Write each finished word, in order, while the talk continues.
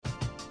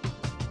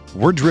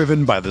We're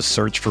driven by the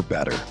search for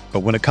better. But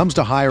when it comes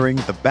to hiring,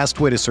 the best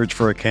way to search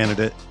for a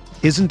candidate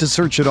isn't to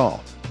search at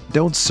all.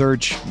 Don't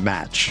search,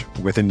 match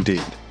with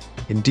Indeed.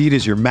 Indeed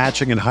is your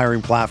matching and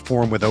hiring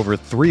platform with over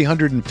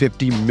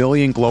 350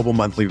 million global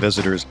monthly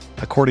visitors,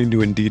 according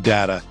to Indeed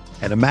data,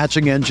 and a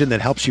matching engine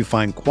that helps you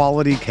find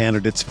quality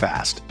candidates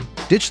fast.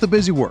 Ditch the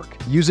busy work.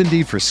 Use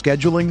Indeed for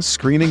scheduling,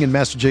 screening, and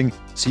messaging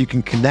so you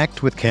can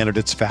connect with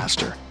candidates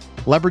faster.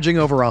 Leveraging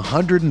over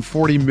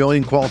 140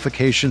 million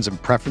qualifications and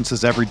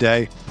preferences every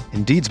day,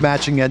 Indeed's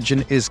matching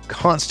engine is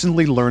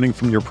constantly learning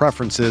from your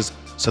preferences,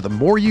 so the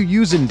more you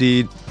use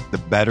Indeed, the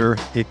better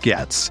it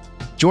gets.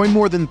 Join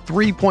more than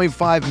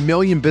 3.5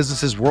 million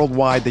businesses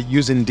worldwide that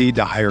use Indeed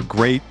to hire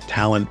great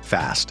talent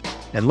fast.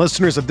 And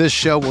listeners of this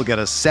show will get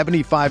a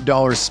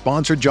 $75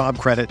 sponsored job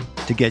credit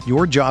to get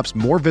your jobs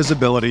more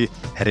visibility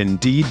at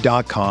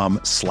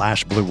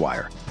Indeed.com/Blue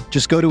Wire.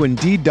 Just go to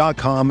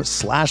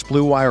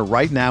Indeed.com/Blue Wire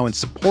right now and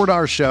support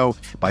our show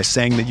by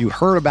saying that you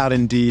heard about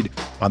Indeed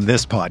on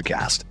this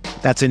podcast.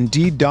 That's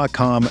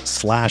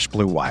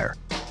Indeed.com/Blue Wire.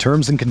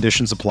 Terms and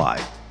conditions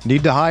apply.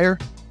 Need to hire?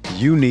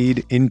 You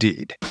need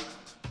Indeed.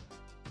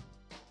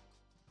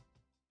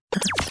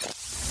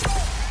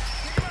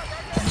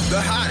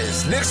 The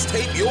hottest Knicks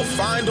tape you'll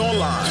find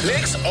online.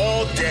 Knicks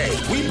all day.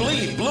 We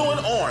bleed blue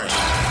and orange.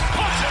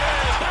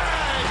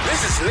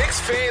 This is Knicks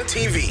Fan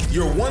TV,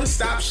 your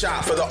one-stop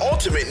shop for the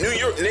ultimate New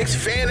York Knicks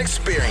fan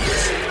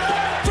experience.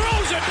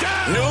 Throws it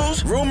down.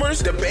 News, rumors,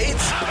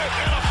 debates,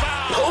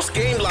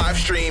 post-game live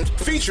streams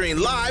featuring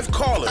live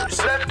callers.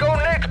 Let's go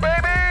Knicks,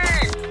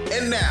 baby!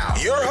 And now,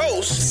 your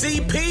host,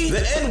 CP, the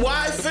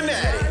NY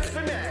Fanatic.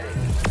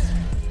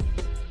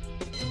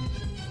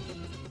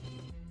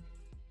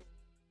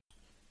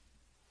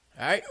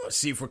 All right, let's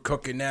see if we're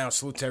cooking now.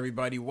 Salute to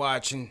everybody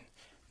watching.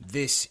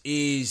 This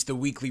is the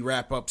weekly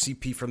wrap-up,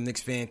 CP from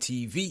Knicks Fan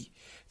TV.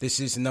 This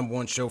is the number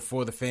one show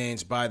for the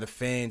fans, by the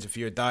fans. If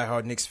you're a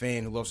diehard Knicks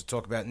fan who loves to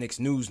talk about Knicks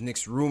news,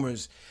 Knicks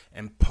rumors,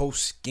 and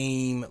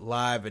post-game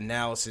live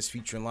analysis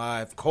featuring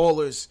live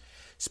callers,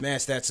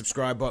 smash that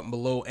subscribe button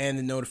below and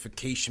the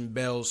notification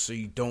bell so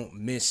you don't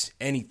miss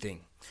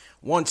anything.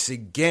 Once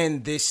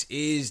again, this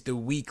is the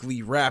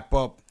weekly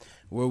wrap-up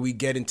where we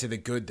get into the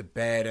good, the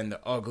bad, and the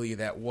ugly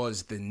that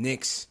was the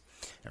Knicks.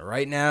 And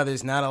right now,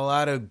 there's not a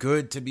lot of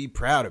good to be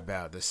proud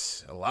about.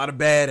 There's a lot of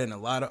bad and a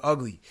lot of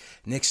ugly.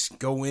 Knicks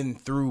go in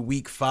through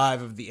week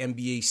 5 of the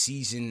NBA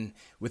season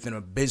with an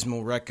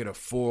abysmal record of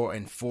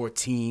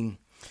 4-14,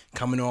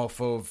 coming off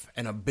of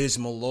an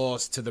abysmal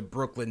loss to the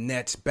Brooklyn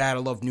Nets,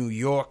 Battle of New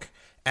York,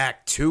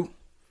 Act 2.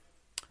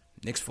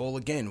 Knicks fall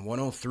again,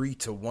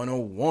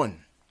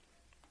 103-101.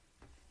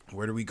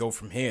 Where do we go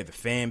from here? The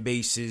fan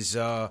base is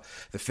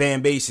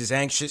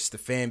anxious. The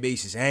fan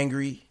base is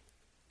angry.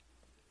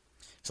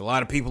 There's a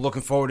lot of people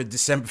looking forward to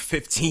December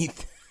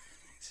 15th.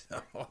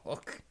 So,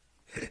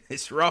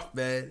 it's rough,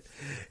 man.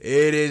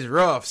 It is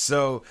rough.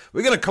 So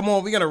we're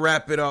gonna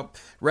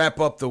wrap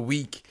up the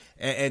week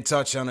and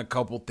touch on a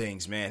couple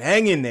things, man.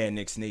 Hang in there,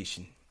 Knicks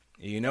Nation.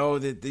 You know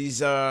that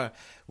these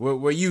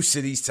we're used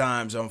to these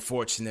times,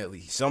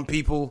 unfortunately. Some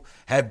people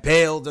have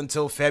bailed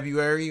until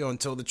February or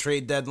until the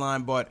trade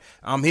deadline, but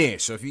I'm here.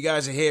 So if you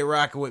guys are here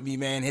rocking with me,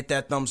 man, hit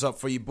that thumbs up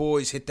for you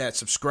boys. Hit that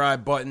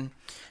subscribe button,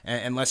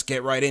 and let's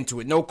get right into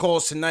it. No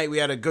calls tonight. We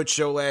had a good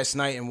show last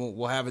night, and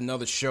we'll have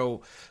another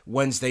show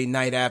Wednesday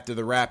night after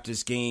the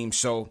Raptors game.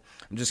 So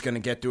I'm just going to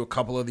get through a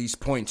couple of these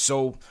points.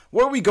 So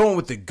where are we going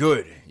with the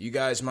good? You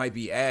guys might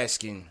be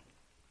asking.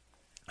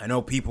 I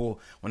know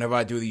people, whenever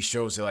I do these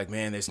shows, they're like,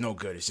 man, there's no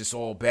good. It's just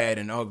all bad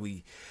and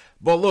ugly.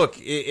 But look,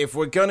 if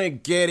we're going to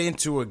get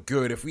into a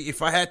good,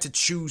 if I had to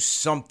choose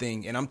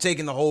something, and I'm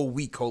taking the whole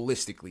week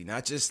holistically,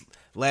 not just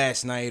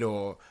last night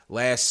or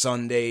last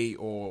Sunday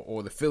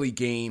or the Philly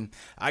game,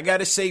 I got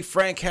to say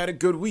Frank had a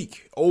good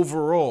week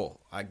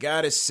overall. I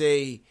got to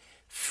say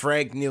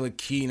Frank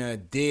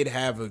Ntilikina did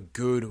have a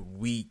good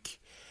week.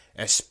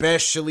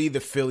 Especially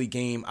the Philly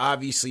game.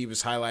 Obviously, it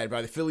was highlighted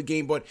by the Philly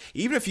game, but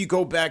even if you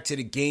go back to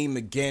the game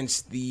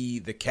against the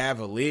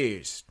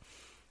Cavaliers,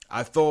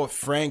 I thought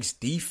Frank's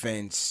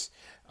defense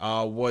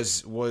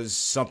was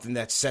something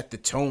that set the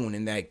tone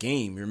in that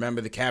game. Remember,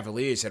 the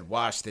Cavaliers had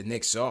washed the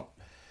Knicks up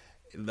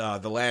the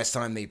last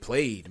time they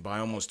played by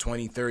almost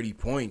 20, 30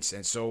 points,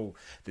 and so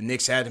the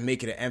Knicks had to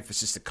make it an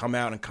emphasis to come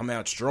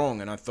out strong,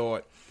 and I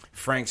thought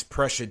Frank's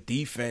pressure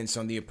defense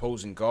on the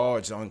opposing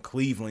guards on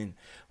Cleveland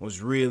was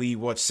really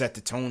what set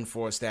the tone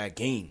for us that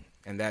game.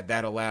 And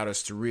that allowed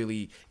us to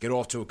really get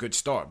off to a good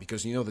start.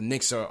 Because, you know, the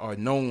Knicks are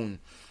known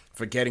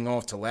for getting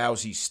off to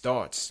lousy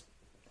starts.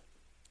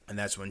 And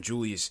that's when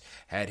Julius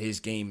had his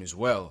game as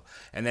well.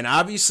 And then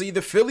obviously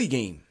the Philly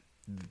game.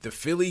 The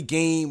Philly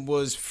game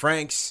was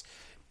Frank's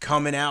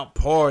coming out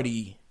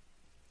party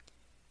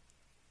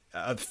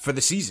for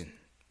the season.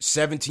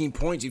 17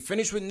 points. He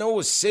finished with no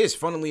assists,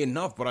 funnily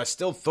enough, but I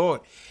still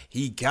thought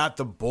he got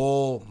the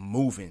ball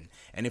moving.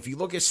 And if you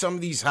look at some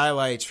of these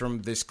highlights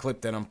from this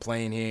clip that I'm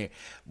playing here,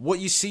 what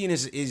you're seeing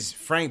is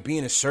Frank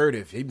being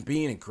assertive, him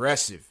being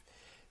aggressive,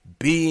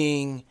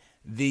 being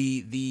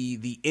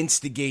the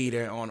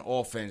instigator on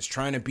offense,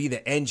 trying to be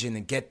the engine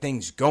and get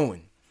things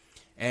going.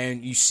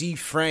 And you see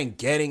Frank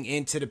getting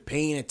into the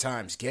paint at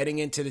times, getting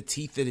into the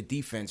teeth of the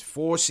defense,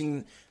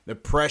 forcing the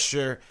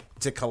pressure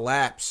to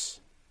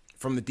collapse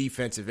from the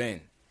defensive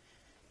end.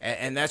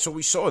 And that's what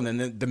we saw. And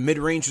then the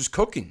mid-range was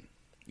cooking.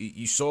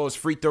 You saw his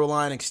free throw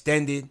line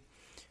extended.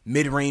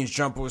 Mid-range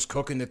jumper was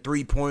cooking. The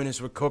three-pointers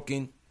were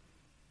cooking.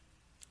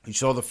 You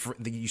saw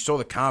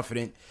the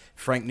confident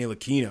Frank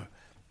Ntilikina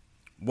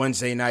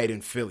Wednesday night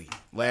in Philly.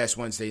 Last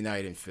Wednesday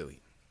night in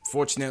Philly.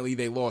 Fortunately,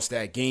 they lost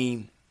that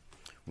game.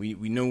 We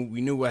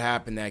knew what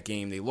happened that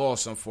game. They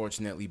lost,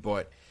 unfortunately,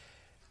 but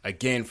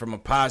again, from a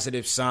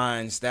positive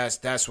signs,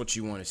 that's what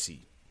you want to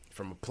see.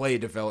 From a player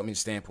development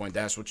standpoint,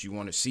 that's what you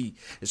want to see.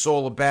 It's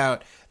all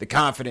about the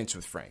confidence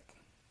with Frank.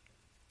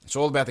 It's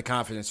all about the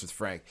confidence with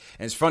Frank.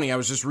 And it's funny, I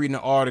was just reading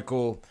an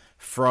article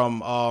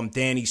from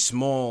Danny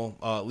Small,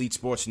 Elite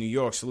Sports New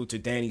York. Salute to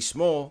Danny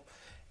Small.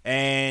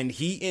 And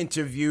he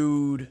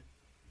interviewed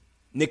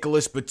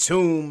Nicholas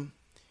Batum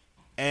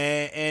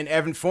and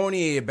Evan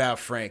Fournier about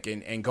Frank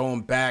and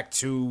going back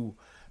to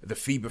the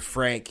FIBA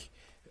Frank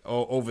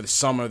over the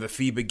summer, the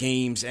FIBA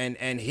games, and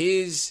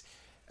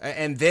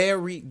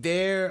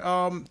their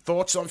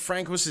thoughts on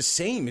Frank was the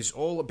same. It's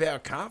all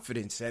about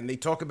confidence. And they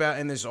talk about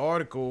in this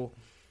article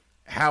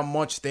how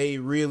much they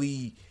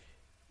really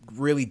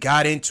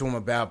got into him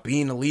about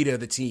being the leader of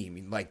the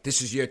team. Like,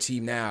 this is your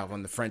team now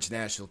on the French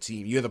national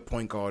team. You're the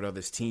point guard of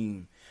this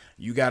team.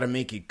 You got to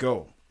make it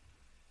go.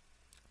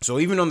 So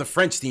even on the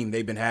French team,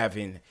 they've been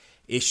having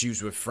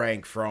issues with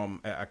Frank from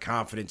a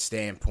confidence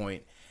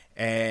standpoint.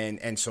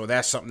 And so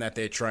that's something that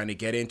they're trying to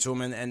get into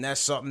him. And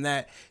that's something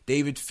that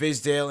David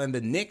Fizdale and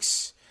the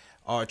Knicks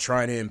are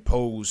trying to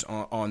impose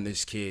on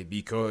this kid.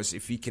 Because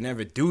if he can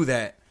ever do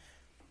that,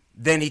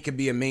 then he could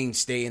be a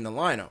mainstay in the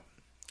lineup.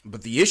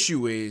 But the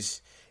issue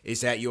is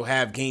that you'll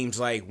have games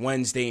like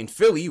Wednesday in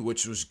Philly,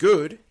 which was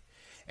good.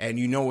 And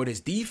you know what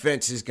his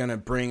defense is going to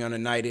bring on a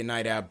night in,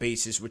 night out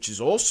basis, which is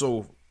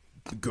also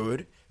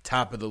good,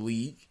 top of the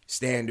league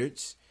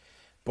standards.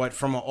 But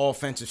from an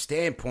offensive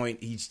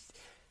standpoint, he's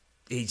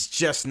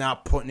just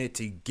not putting it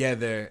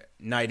together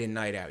night in,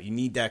 night out. You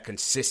need that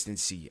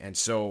consistency. And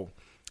so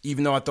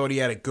even though I thought he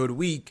had a good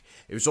week,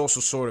 it was also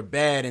sort of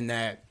bad in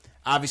that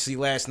obviously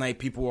last night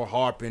people were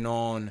harping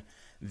on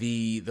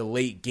the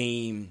late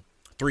game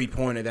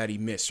three-pointer that he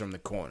missed from the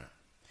corner.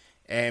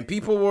 And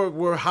people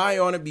were high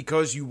on it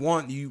because you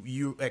want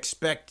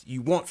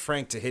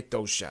Frank to hit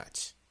those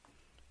shots.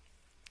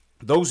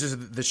 Those are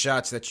the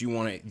shots that you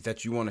want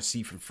to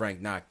see from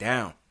Frank knocked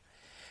down.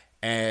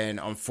 And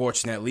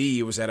unfortunately,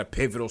 it was at a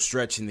pivotal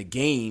stretch in the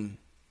game,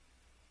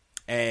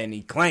 and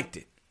he clanked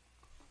it.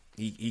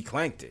 He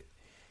clanked it.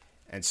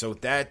 And so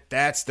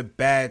that's the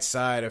bad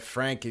side of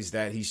Frank, is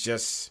that he's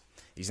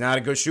not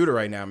a good shooter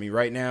right now. I mean,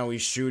 right now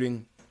he's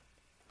shooting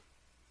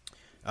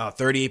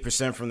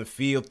 38% from the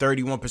field,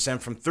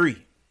 31% from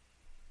three.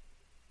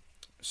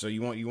 So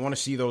you want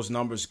to see those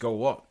numbers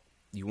go up.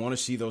 You want to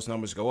see those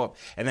numbers go up.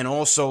 And then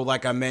also,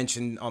 like I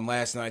mentioned on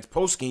last night's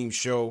postgame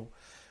show,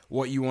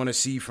 what you want to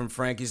see from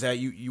Frank is that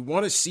you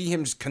want to see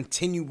him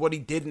continue what he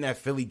did in that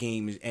Philly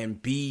game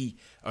and be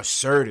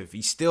assertive.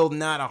 He's still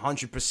not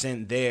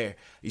 100% there.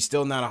 He's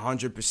still not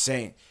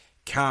 100%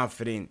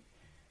 confident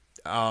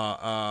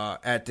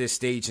at this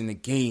stage in the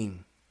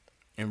game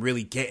and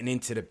really getting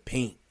into the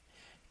paint,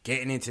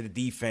 getting into the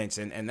defense.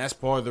 And that's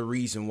part of the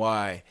reason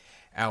why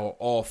our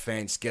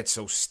offense gets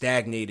so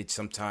stagnated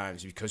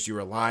sometimes, because you're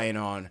relying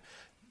on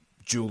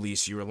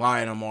Julius, you're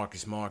relying on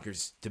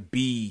Marcus to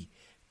be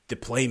the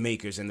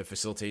playmakers and the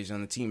facilitators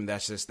on the team.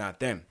 That's just not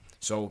them.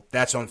 So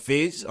that's on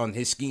Fizz, on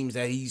his schemes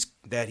that he's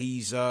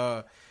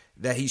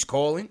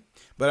calling.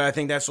 But I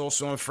think that's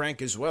also on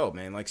Frank as well,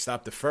 man. Like,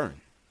 stop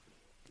deferring.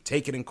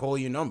 Take it and call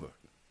your number.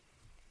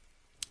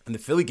 In the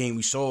Philly game,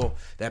 we saw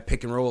that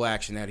pick and roll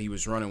action that he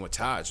was running with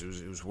Taj.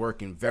 It was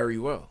working very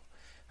well.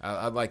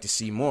 I'd like to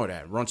see more of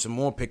that. Run some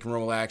more pick and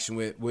roll action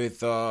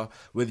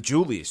with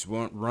Julius.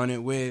 Run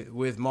it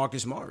with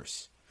Marcus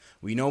Morris.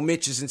 We know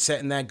Mitch isn't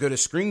setting that good a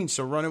screen,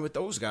 so run it with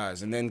those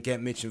guys and then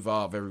get Mitch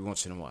involved every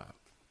once in a while.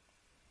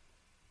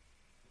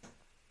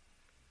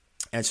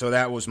 And so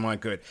that was my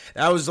good.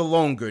 That was the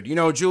lone good. You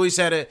know, Julius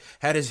had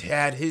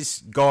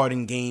his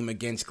guarding game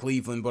against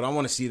Cleveland, but I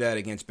want to see that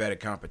against better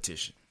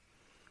competition.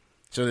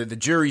 So that the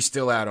jury's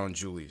still out on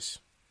Julius.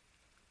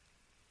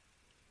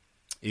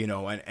 You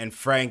know, and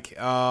Frank, you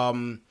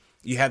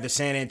had the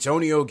San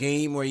Antonio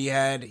game where he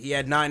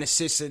had 9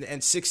 assists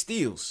and 6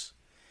 steals.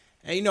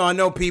 And, you know, I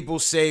know people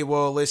say,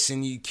 well,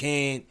 listen, you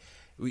can't,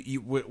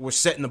 we're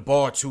setting the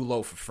bar too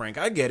low for Frank.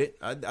 I get it.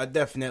 I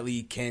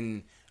definitely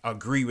can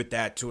agree with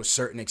that to a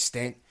certain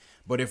extent.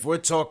 But if we're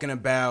talking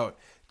about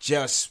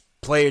just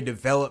player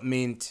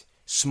development,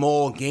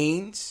 small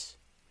gains,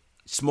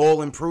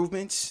 small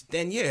improvements,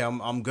 then yeah,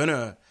 I'm going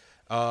to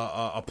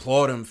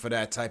applaud him for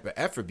that type of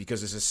effort,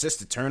 because his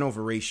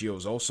assist-to-turnover ratio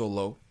is also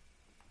low.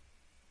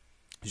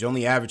 He's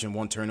only averaging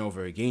 1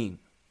 turnover a game.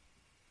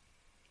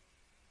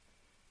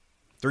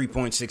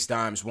 3.6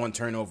 times 1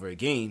 turnover a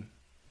game.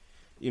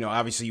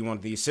 obviously you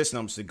want the assist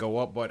numbers to go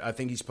up, but I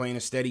think he's playing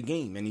a steady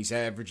game, and he's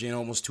averaging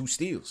almost 2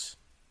 steals.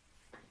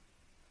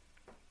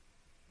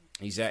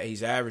 He's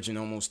averaging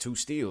almost 2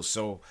 steals.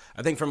 So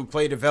I think from a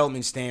play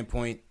development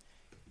standpoint,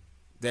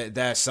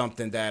 that's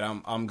something that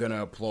I'm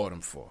gonna applaud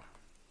him for.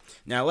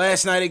 Now,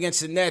 last night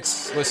against the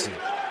Nets, listen,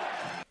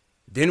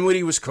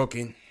 Dinwiddie was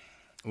cooking.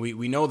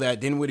 We know that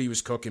Dinwiddie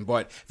was cooking,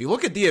 but if you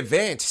look at the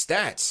advanced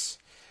stats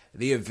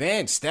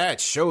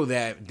show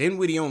that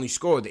Dinwiddie only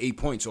scored 8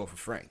 points off of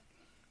Frank.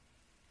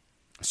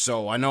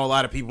 So I know a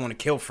lot of people want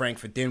to kill Frank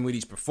for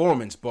Dinwiddie's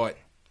performance, but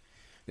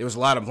there was a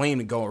lot of blame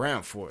to go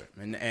around for it.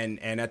 And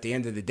at the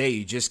end of the day,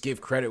 you just give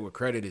credit where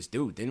credit is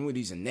due.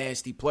 Dinwiddie's a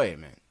nasty player,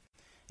 man.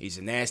 He's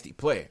a nasty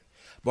player.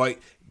 But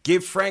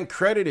give Frank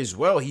credit as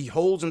well. He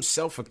holds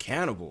himself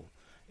accountable.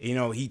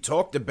 He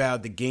talked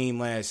about the game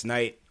last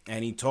night,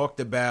 and he talked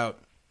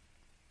about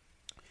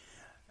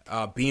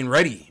being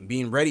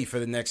ready for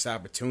the next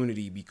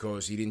opportunity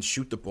because he didn't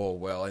shoot the ball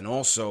well. And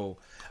also,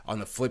 on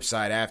the flip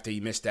side, after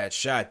he missed that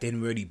shot,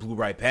 Dinwiddie blew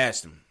right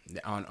past him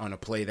on a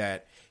play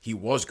that he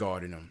was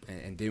guarding him.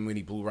 And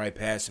Dinwiddie blew right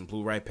past him,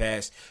 blew right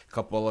past a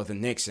couple other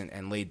Knicks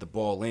and laid the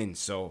ball in.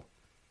 So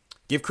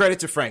give credit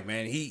to Frank,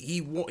 man.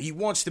 He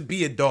wants to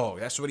be a dog.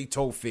 That's what he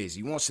told Fizz.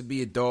 He wants to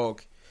be a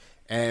dog,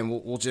 and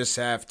we'll just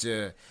have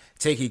to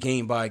take it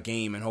game by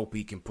game and hope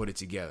he can put it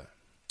together.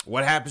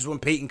 What happens when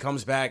Peyton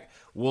comes back,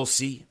 we'll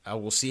see.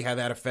 We'll see how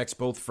that affects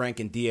both Frank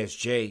and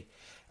DSJ.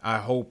 I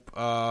hope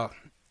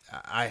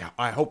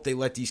they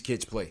let these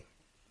kids play.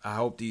 I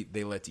hope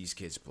they let these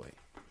kids play.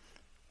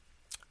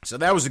 So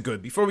that was a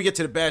good. Before we get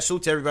to the bad,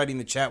 salute to everybody in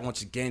the chat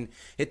once again.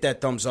 Hit that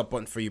thumbs up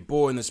button for your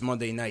boy in this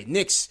Monday Night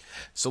Knicks.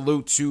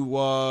 Salute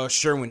to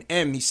Sherwin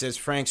M. He says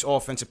Frank's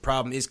offensive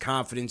problem is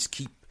confidence.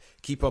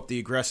 Keep up the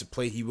aggressive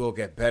play. He will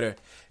get better.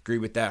 Agree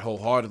with that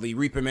wholeheartedly.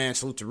 Reaper Man,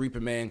 salute to Reaper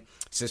Man.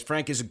 Says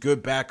Frank is a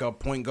good backup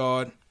point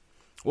guard.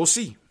 We'll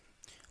see.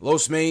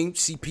 Los Main,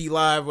 CP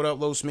Live. What up,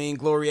 Los Main?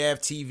 Glory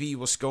Ave TV.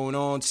 What's going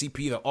on?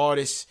 CP the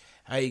artist.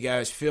 How you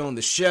guys feeling?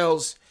 The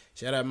Shells.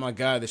 Shout out my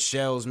guy, The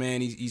Shells,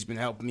 man. He's been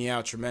helping me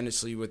out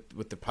tremendously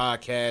with the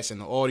podcast and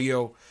the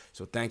audio.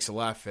 So thanks a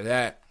lot for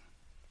that.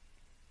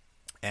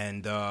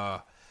 And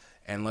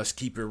let's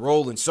keep it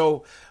rolling.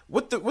 So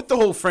with the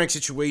whole Frank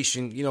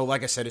situation,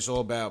 like I said, it's all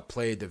about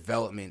player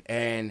development.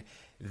 And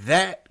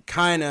that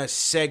kind of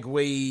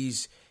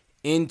segues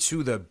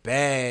into the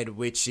bad,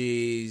 which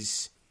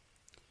is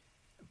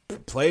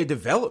player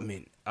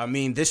development. I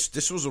mean,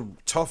 this was a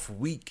tough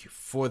week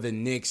for the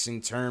Knicks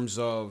in terms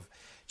of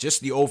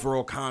just the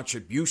overall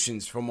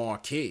contributions from our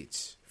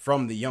kids,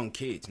 from the young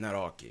kids, not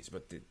our kids,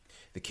 but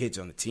the kids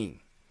on the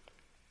team.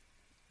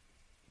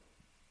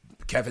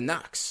 Kevin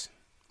Knox.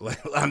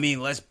 I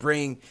mean, let's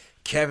bring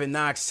Kevin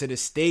Knox to the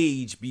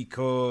stage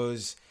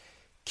because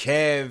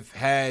Kev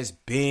has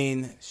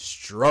been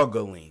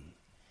struggling.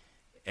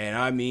 And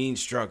I mean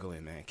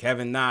struggling, man.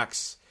 Kevin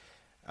Knox,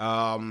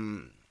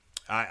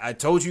 I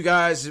told you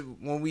guys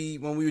when we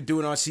were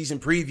doing our season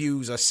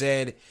previews, I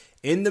said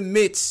in the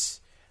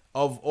midst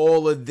of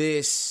all of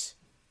this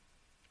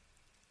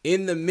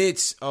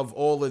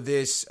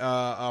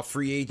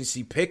free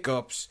agency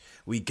pickups,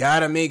 we got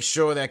to make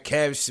sure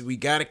that we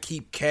got to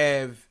keep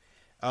Kev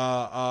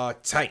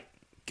tight.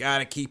 Got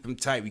to keep him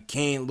tight. We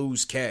can't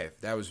lose Kev.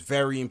 That was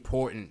very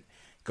important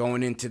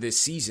going into this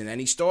season. And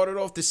he started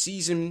off the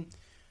season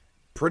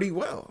pretty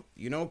well.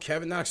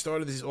 Kevin Knox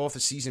started off the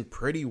season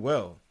pretty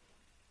well.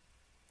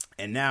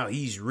 And now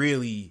he's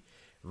really,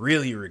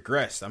 really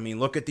regressed. I mean,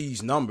 look at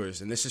these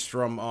numbers. And this is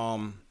from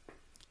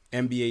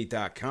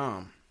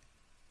NBA.com.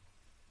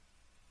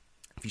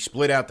 If you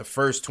split out the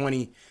first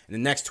 20 and the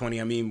next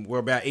 20, I mean, we're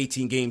about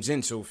 18 games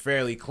in, so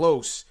fairly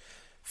close.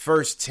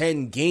 First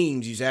 10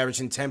 games, he's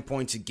averaging 10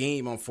 points a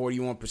game on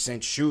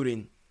 41%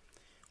 shooting,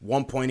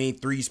 1.8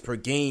 threes per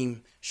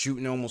game,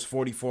 shooting almost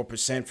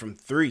 44% from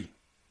three.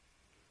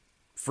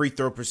 Free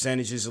throw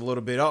percentage is a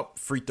little bit up.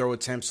 Free throw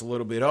attempts a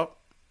little bit up.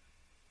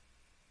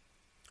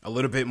 A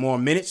little bit more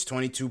minutes,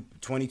 22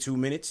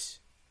 minutes.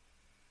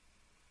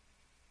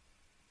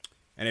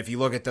 And if you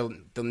look at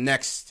the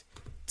next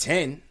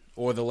 10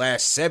 or the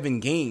last 7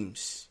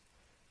 games,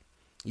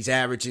 he's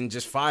averaging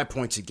just 5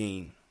 points a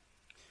game,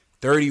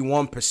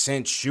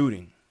 31%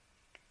 shooting,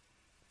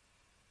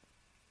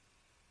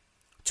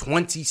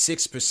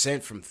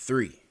 26% from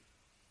three.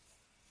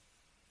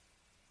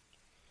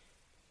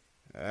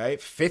 All right,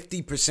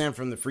 50%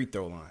 from the free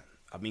throw line.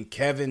 I mean,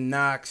 Kevin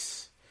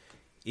Knox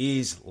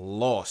is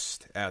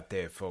lost out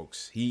there,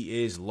 folks.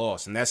 He is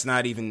lost. And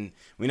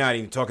we're not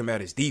even talking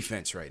about his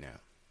defense right now.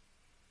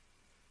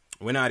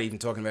 We're not even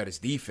talking about his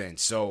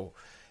defense. So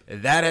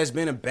that has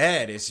been a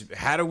bad.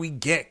 How do we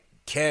get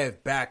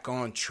Kev back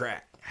on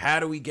track?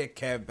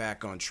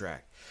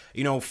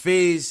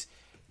 Fizz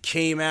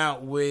came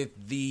out with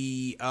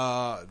the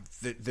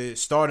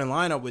starting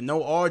lineup with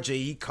no RJ.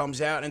 He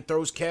comes out and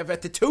throws Kev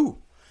at the 2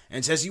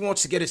 and says he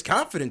wants to get his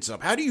confidence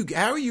up. How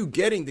are you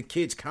getting the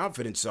kid's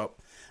confidence up?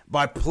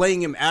 By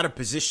playing him out of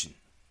position.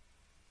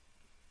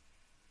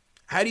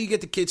 How do you get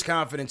the kid's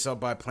confidence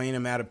up by playing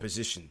him out of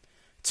position?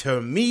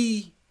 To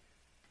me,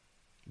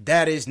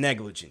 that is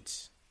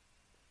negligence.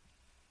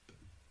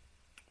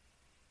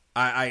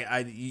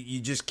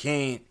 You just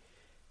can't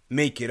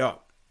make it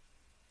up.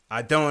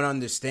 I don't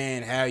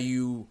understand how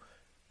you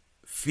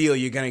feel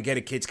you're going to get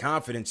a kid's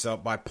confidence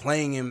up by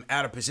playing him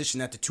out of position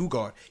at the 2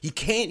 guard. He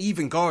can't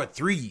even guard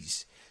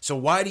 3s. So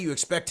why do you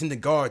expect him to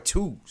guard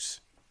 2s?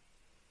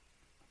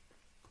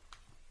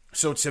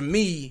 So to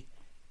me,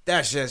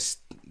 that's just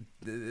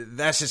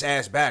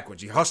ass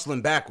backwards. You're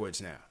hustling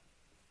backwards now.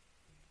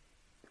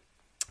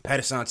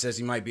 Pedersen says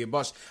he might be a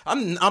bust.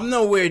 I'm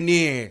nowhere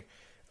near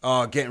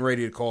getting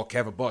ready to call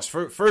Kev a bust.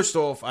 First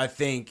off, I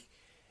think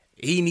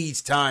he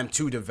needs time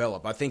to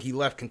develop. I think he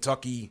left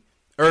Kentucky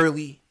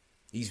early.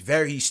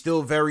 He's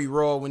still very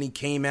raw when he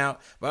came out.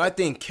 But I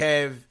think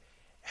Kev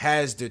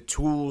has the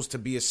tools to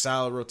be a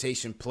solid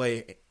rotation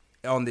player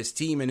on this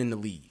team and in the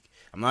league.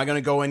 I'm not going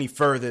to go any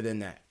further than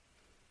that.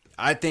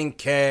 I think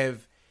Kev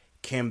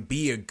can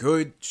be a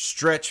good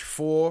stretch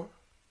 4.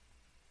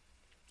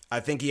 I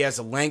think he has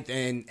the length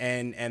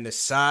and the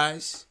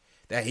size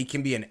that he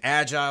can be an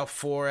agile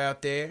 4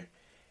 out there.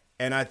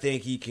 And I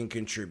think he can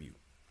contribute.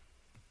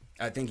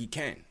 I think he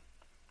can.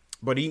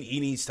 But he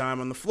needs time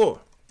on the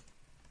floor.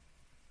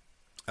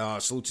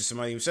 Salute to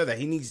somebody who said that.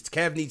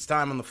 Kev needs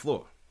time on the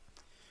floor.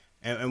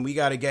 And we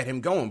got to get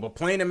him going. But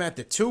playing him at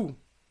the 2,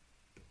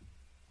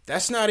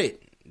 that's not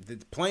it.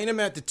 Playing him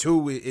at the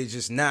 2 is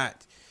just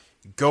not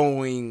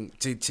going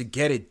to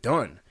get it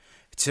done.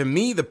 To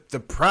me, the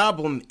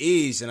problem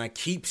is, and I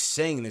keep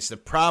saying this, the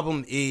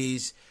problem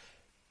is,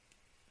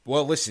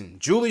 well, listen,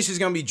 Julius is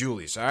going to be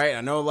Julius, all right?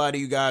 I know a lot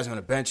of you guys want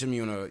to bench him,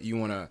 you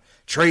want to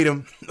trade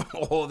him,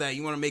 all that.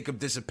 You want to make him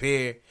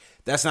disappear.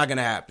 That's not going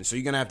to happen, so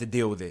you're going to have to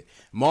deal with it.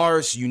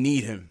 Morris, you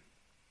need him.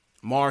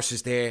 Morris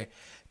is there.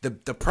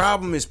 The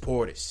problem is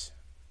Portis.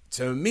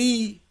 To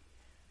me,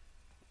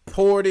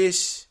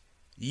 Portis,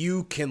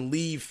 you can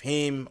leave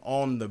him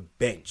on the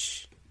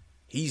bench.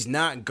 He's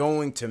not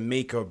going to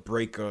make or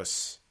break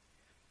us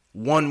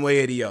one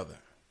way or the other.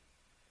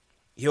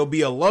 He'll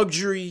be a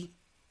luxury,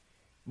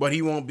 but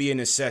he won't be a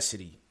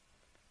necessity.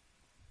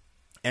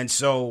 And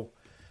so,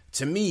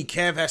 to me,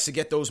 Kev has to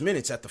get those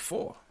minutes at the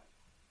 4.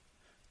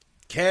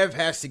 Kev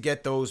has to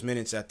get those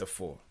minutes at the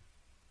 4.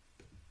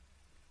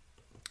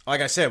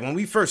 Like I said, when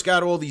we first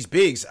got all these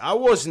bigs, I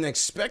wasn't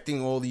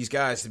expecting all these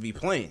guys to be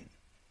playing.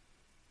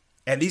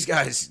 And these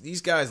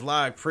guys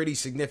log pretty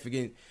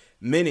significant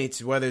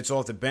minutes, whether it's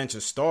off the bench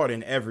or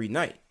starting every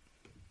night.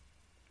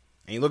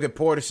 And you look at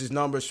Portis'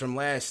 numbers from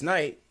last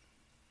night.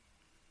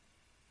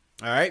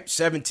 All right,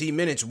 17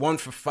 minutes, 1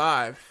 for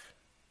 5.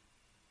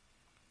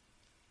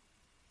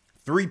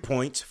 3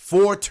 points,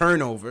 4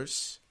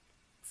 turnovers.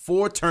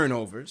 4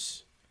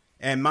 turnovers.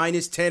 And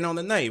minus 10 on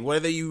the night.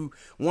 Whether you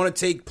want to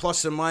take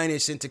plus or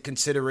minus into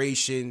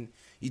consideration,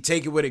 you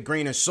take it with a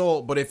grain of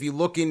salt. But if you're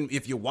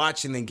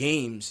watching the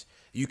games,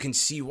 you can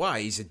see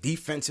why. He's a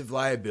defensive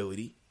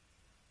liability.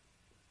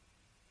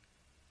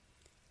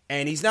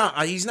 And he's not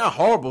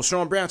horrible.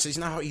 Sean Brown says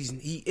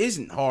he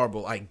isn't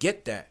horrible. I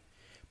get that.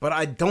 But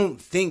I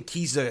don't think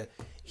he's a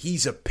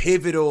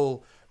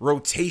pivotal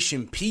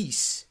rotation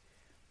piece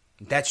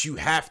that you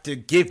have to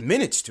give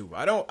minutes to.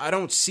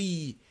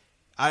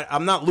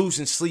 I'm not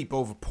losing sleep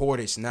over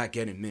Portis not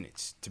getting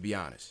minutes, to be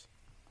honest.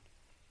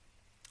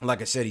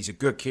 Like I said, he's a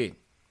good kid.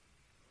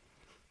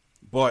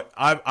 But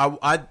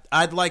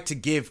I'd like to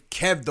give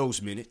Kev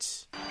those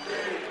minutes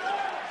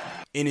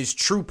in his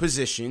true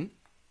position.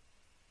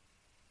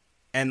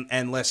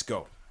 And let's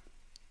go.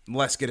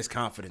 Let's get his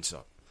confidence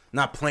up.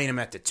 Not playing him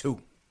at the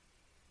 2.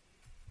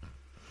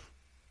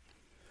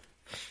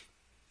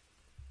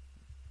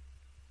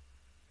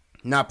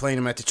 Not playing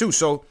him at the 2.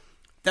 So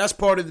that's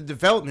part of the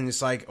development.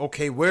 It's like,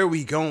 okay, where are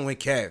we going with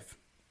Kev?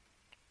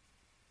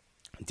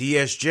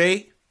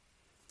 DSJ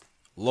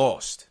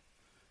lost.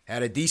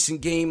 Had a decent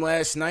game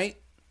last night.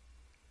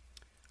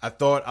 I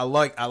thought I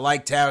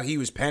liked how he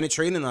was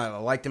penetrating. I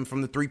liked him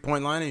from the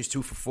 3-point line. He was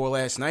 2 for 4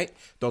 last night.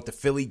 Thought the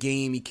Philly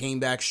game, he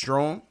came back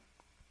strong.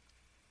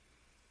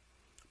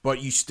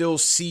 But you still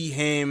see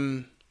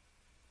him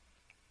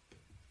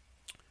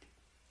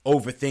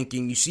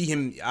overthinking. You see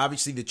him,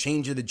 obviously, the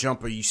change of the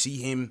jumper. You see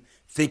him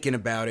thinking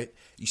about it.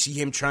 You see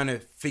him trying to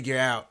figure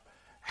out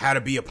how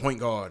to be a point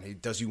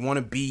guard. Does he want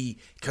to be,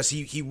 because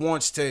he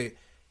wants to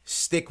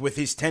stick with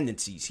his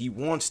tendencies. He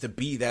wants to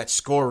be that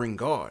scoring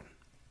guard,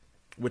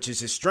 which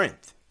is his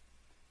strength.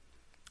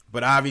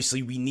 But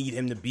obviously we need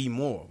him to be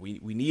more. We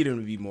need him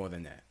to be more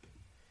than that.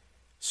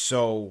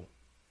 So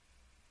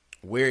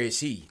where is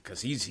he?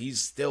 Because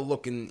he's still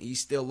looking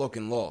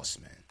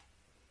lost, man.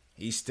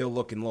 He's still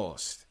looking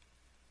lost.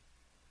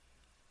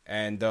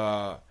 And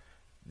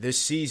this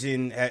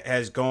season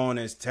has gone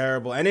as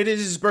terrible. And it is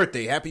his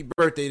birthday. Happy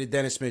birthday to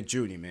Dennis Smith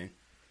Jr., man.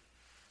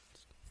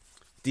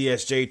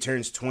 DSJ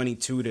turns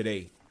 22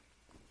 today.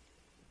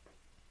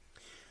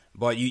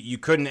 But you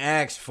couldn't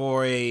ask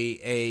for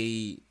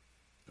a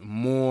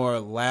more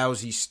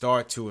lousy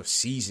start to a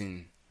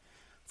season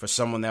for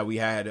someone that we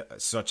had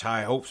such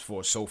high hopes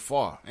for so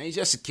far. And he's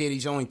just a kid.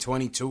 He's only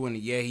 22, and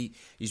yeah,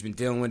 he's been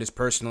dealing with his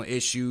personal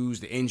issues,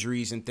 the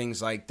injuries and things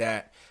like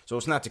that. So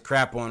it's not to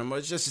crap on him, but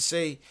it's just to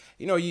say,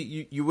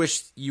 you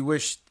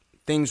wish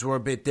things were a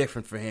bit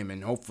different for him,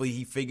 and hopefully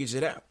he figures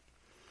it out.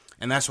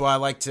 And that's why I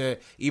like to,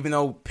 even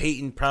though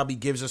Peyton probably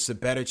gives us a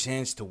better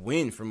chance to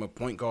win from a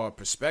point guard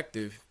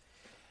perspective,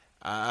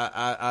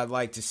 I'd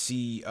like to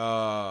see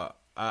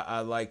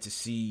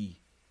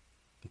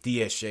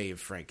DSJ and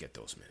Frank get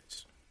those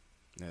minutes.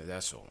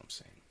 That's all I'm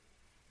saying.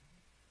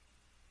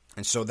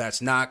 And so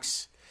that's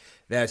Knox.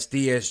 That's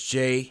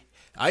DSJ.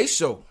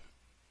 ISO.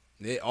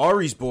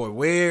 Ari's boy.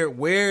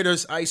 Where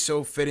does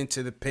ISO fit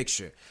into the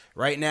picture?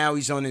 Right now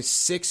he's on his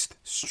 6th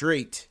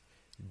straight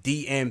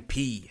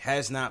DMP.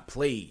 Has not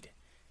played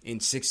in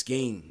 6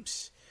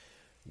 games.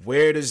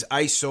 Where does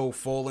ISO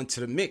fall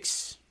into the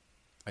mix?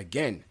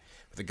 Again,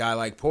 with a guy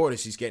like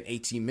Portis, he's getting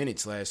 18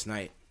 minutes last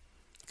night.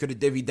 Could have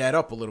divvied that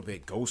up a little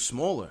bit. Go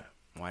smaller.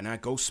 Why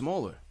not go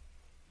smaller?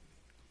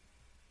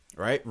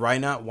 Right? Why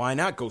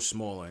not go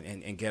smaller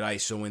and get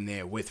ISO in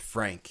there with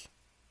Frank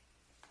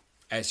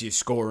as your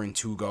scoring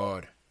 2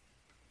 guard?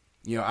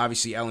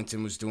 Obviously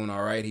Ellington was doing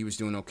all right. He was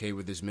doing okay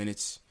with his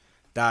minutes.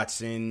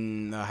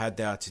 Dotson, how'd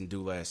Dotson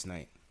do last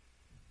night?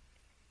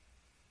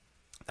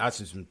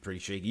 Dotson's been pretty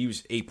shaky. He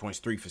was 8 points,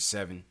 3 for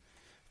 7,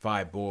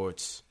 5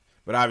 boards.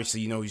 But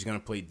obviously, he's going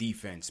to play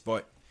defense.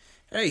 But,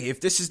 hey,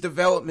 if this is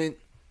development,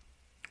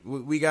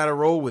 we got to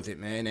roll with it,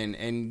 man.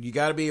 And you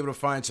got to be able to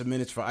find some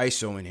minutes for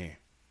ISO in here.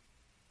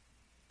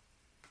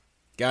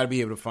 Got to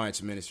be able to find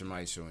some minutes from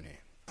ISO in here.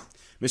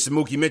 Mr.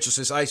 Mookie Mitchell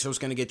says ISO's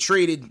going to get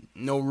traded.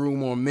 No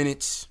room or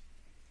minutes.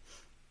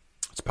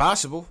 It's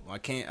possible. I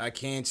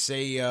can't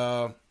say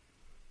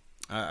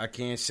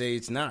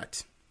it's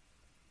not.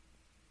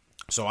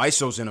 So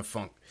ISO's in a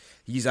funk.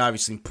 He's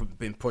obviously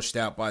been pushed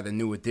out by the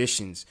new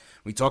additions.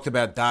 We talked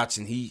about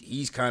Dotson.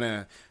 He's kind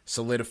of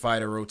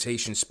solidified a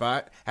rotation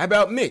spot. How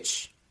about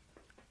Mitch?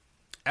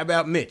 How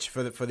about Mitch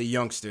for the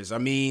youngsters? I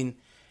mean,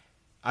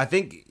 I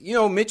think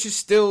Mitch is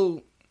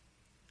still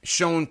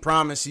showing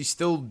promise. He's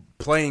still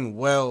playing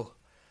well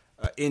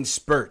in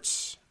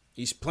spurts.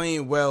 He's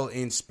playing well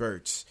in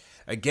spurts.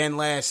 Again,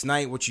 last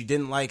night, what you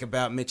didn't like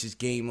about Mitch's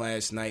game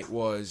last night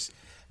was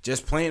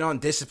just playing on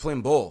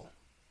disciplined ball.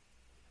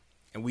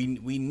 And we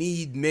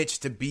need Mitch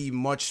to be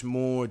much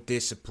more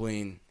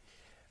disciplined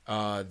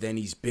than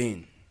he's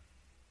been.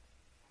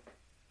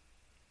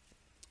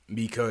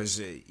 Because,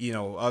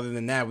 other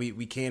than that,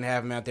 we can't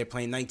have him out there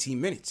playing 19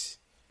 minutes.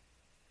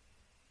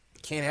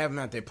 Can't have him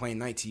out there playing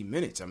 19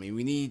 minutes. I mean,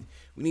 we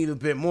need a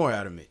bit more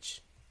out of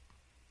Mitch.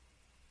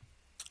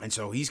 And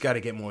so he's got to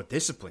get more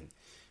discipline.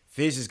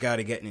 Fizz has got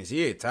to get in his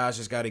ear. Taj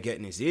has got to get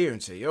in his ear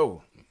and say,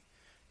 yo,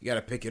 you got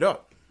to pick it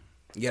up.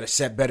 You got to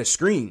set better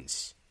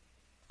screens.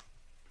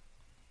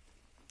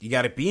 You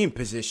got to be in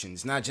position.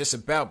 It's not just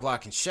about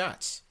blocking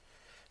shots.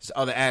 There's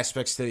other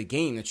aspects to the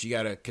game that you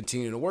got to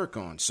continue to work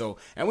on. So,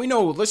 and we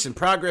know, listen,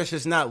 progress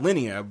is not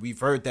linear. We've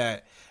heard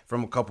that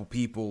from a couple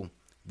people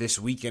this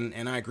week,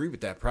 and I agree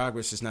with that.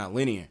 Progress is not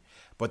linear.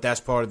 But that's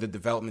part of the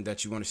development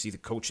that you want to see the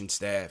coaching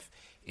staff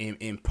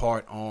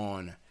impart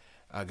on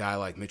a guy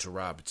like Mitchell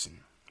Robinson,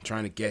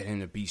 trying to get him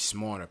to be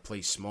smarter,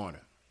 play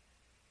smarter.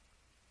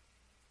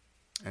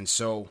 And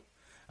so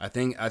I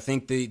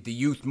think the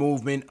youth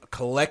movement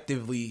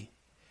collectively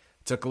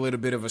took a little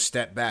bit of a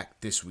step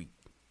back this week.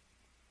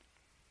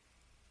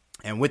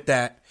 And with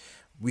that,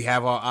 we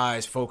have our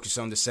eyes focused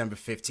on December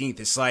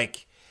 15th. It's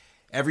like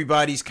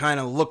everybody's kind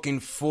of looking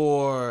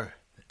for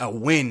a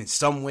win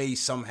some way,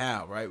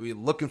 somehow, right? We're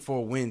looking for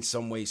a win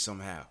some way,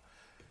 somehow.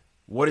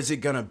 What is it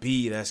going to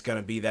be that's going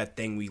to be that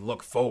thing we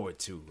look forward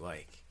to?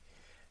 Like,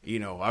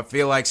 I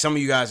feel like some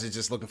of you guys are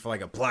just looking for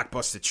like a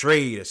blockbuster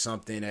trade or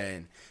something,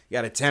 and you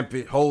got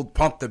to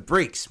pump the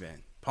brakes,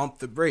 man. Pump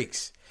the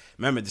brakes.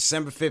 Remember,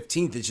 December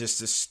 15th is just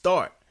the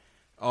start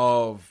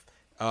of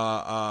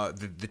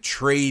the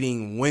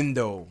trading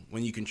window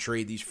when you can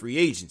trade these free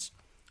agents.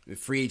 The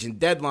free agent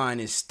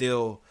deadline is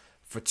still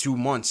for 2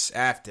 months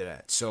after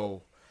that.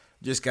 So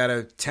just got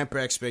to temper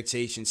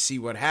expectations, see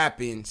what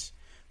happens.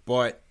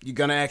 But you're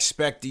going to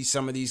expect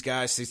some of these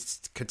guys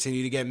to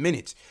continue to get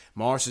minutes.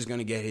 Morris is going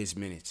to get his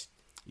minutes.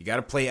 You got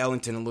to play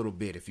Ellington a little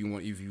bit if you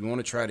want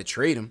to try to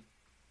trade him.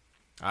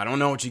 I don't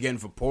know what you're getting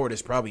for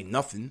Portis. Probably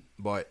nothing.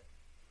 But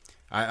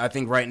I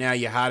think right now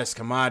your hottest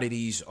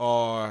commodities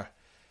are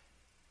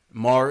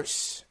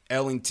Morris,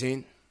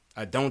 Ellington.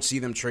 I don't see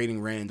them trading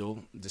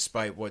Randall,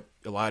 despite what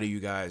a lot of you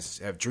guys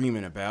have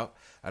dreaming about.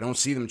 I don't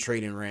see them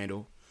trading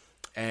Randall.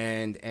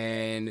 And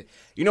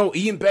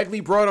Ian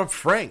Begley brought up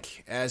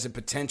Frank as a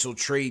potential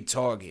trade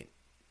target.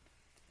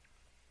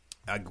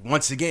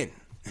 Once again,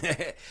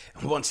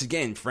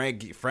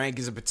 Frank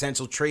is a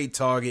potential trade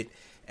target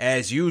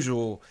as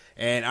usual.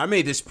 And I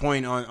made this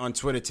point on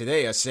Twitter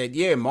today. I said,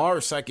 yeah,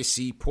 Morris I could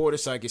see,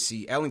 Portis I could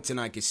see, Ellington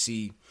I could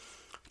see.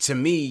 To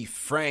me,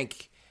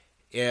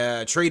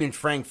 trading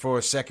Frank for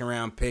a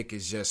second-round pick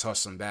is just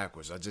hustling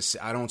backwards.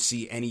 I don't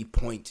see any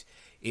point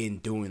in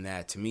doing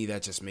that. To me,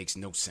 that just makes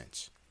no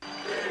sense.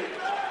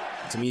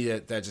 To me,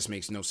 that just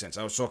makes no sense.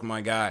 I was talking to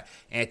my guy,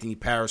 Anthony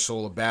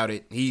Parasol, about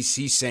it.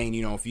 He's saying,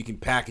 if you can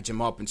package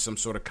him up in some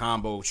sort of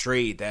combo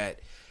trade that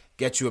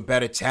gets you a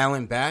better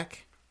talent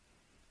back,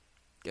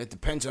 it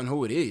depends on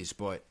who it is,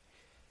 but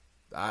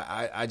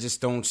I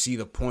just don't see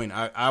the point.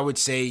 I would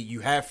say you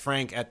have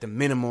Frank at the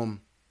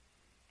minimum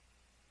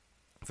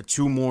for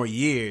 2 more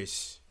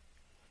years.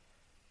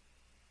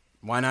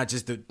 Why not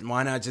just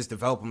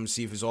develop him and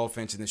see if his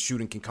offense and the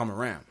shooting can come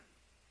around?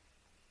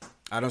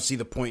 I don't see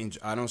the point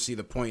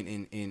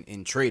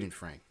in trading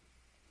Frank.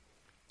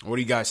 What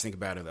do you guys think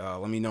about it?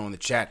 Let me know in the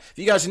chat. If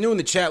you guys are new in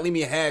the chat, leave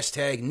me a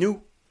hashtag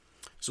new.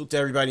 Salute to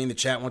everybody in the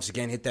chat. Once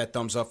again, hit that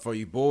thumbs up for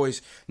you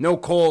boys. No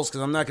calls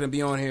because I'm not going to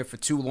be on here for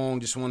too long.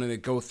 Just wanted to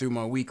go through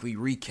my weekly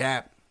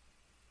recap.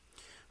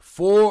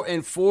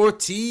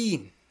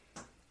 4-14.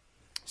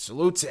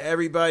 Salute to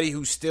everybody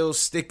who's still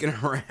sticking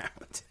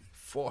around.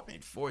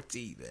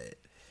 4-14,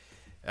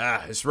 man.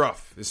 It's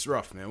rough. It's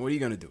rough, man. What are you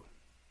going to do?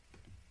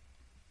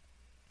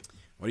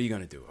 What are you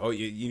going to do? Oh,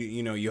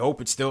 you hope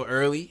it's still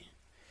early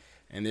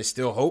and there's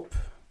still hope.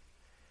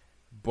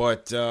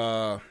 But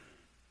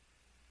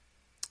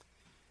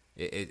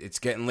it's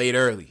getting late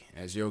early,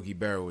 as Yogi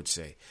Berra would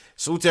say.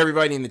 Salute to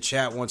everybody in the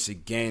chat once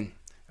again.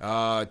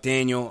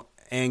 Daniel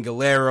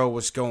Angelero,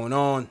 what's going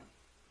on?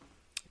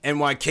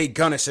 NYK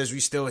Gunner says we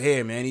still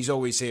here, man. He's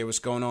always here. What's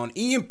going on?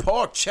 Ian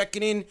Park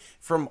checking in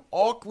from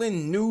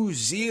Auckland, New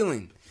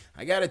Zealand.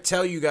 I got to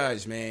tell you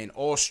guys, man,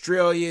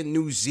 Australia,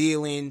 New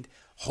Zealand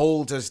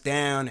holds us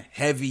down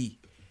heavy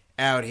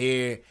out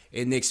here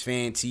in Knicks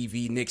Fan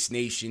TV, Knicks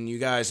Nation. You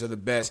guys are the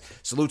best.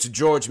 Salute to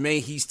George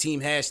Mayhe's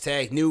team,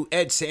 hashtag new.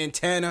 Ed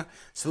Santana.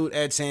 Salute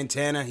Ed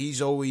Santana.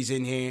 He's always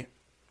in here.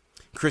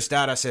 Chris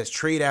Dada says,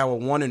 trade our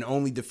one and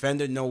only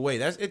defender. No way.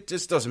 It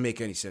just doesn't make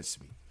any sense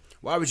to me.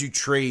 Why would you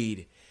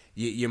trade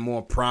your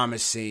more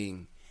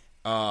promising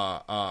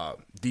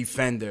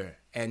defender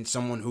and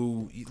someone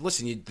who,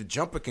 listen, the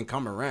jumper can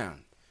come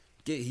around.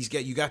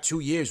 You got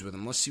 2 years with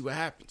him. Let's see what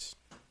happens.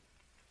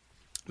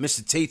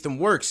 Mr. Tatham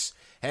Works,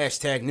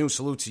 hashtag new.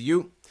 Salute to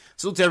you.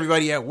 Salute to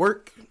everybody at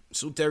work.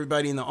 Salute to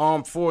everybody in the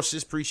armed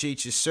forces.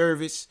 Appreciate your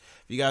service.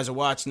 If you guys are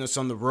watching us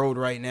on the road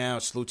right now,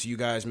 salute to you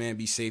guys, man.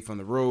 Be safe on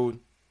the road.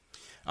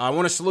 I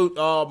want to salute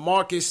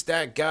Marcus,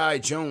 that guy,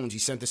 Jones. He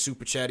sent the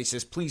super chat. He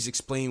says, please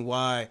explain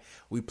why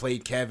we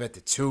played Kev at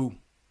the 2.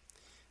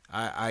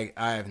 I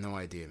have no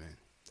idea, man.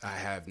 I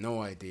have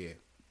no idea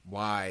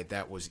why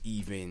that was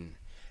even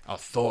a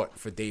thought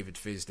for David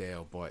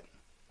Fizdale, but,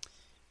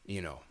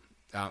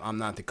 I'm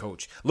not the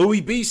coach.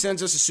 Louis B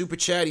sends us a super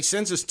chat. He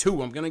sends us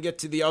 2. I'm going to get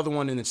to the other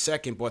one in a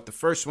second, but the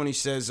first one he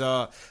says,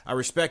 I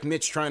respect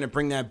Mitch trying to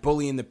bring that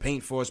bully in the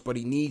paint for us, but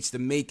he needs to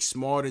make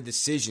smarter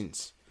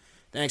decisions.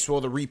 Thanks for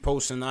all the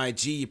reposts on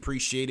IG.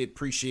 Appreciate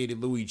it,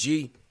 Louis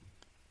G.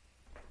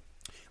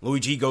 Louis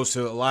G goes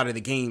to a lot of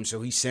the games,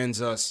 so he sends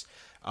us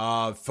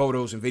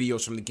photos and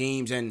videos from the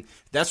games, and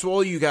that's for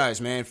all you guys,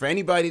 man. For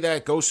anybody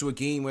that goes to a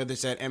game, whether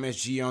it's at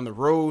MSG on the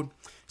road,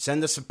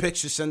 send us some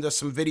pictures, send us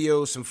some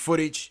videos, some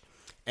footage.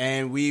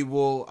 And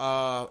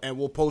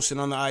we'll post it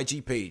on the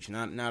IG page.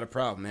 Not a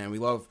problem, man. We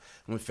love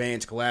when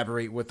fans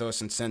collaborate with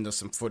us and send us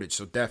some footage.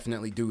 So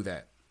definitely do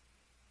that.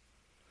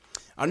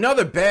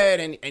 Another bad,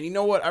 and you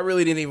know what? I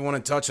really didn't even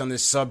want to touch on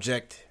this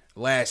subject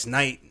last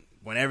night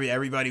when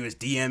everybody was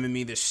DMing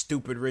me this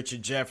stupid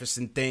Richard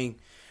Jefferson thing.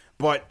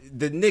 But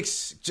the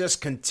Knicks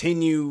just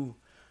continue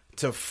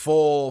to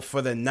fall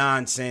for the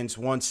nonsense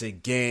once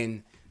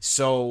again.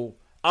 So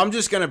I'm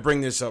just going to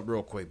bring this up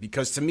real quick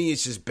because to me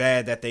it's just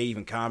bad that they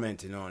even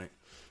commented on it.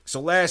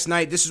 So last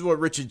night, this is what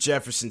Richard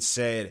Jefferson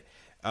said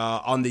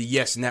on the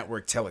Yes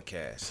Network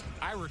telecast.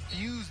 I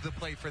refuse to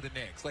play for the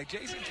Knicks. Like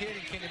Jason Kidd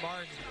and Kenny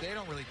Martin, they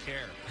don't really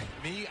care.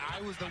 Me,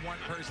 I was the one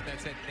person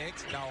that said,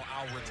 Knicks, no,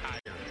 I'll retire.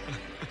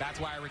 That's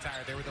why I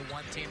retired. They were the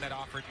one team that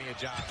offered me a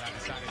job, and I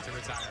decided to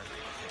retire.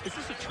 Is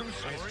this a true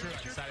story? It's true.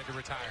 I decided to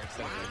retire.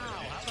 Wow,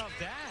 how about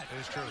that? It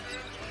was true.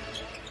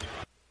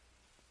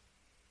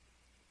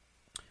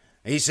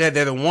 He said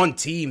they're the one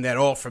team that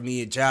offered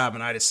me a job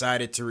and I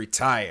decided to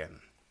retire.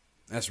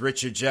 That's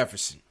Richard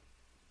Jefferson.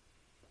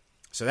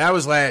 So that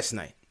was last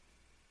night.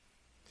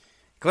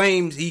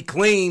 He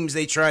claims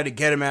they tried to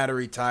get him out of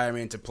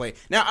retirement to play.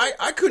 Now,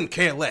 I couldn't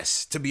care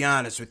less, to be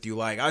honest with you.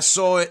 Like, I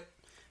saw it.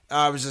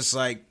 I was just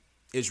like,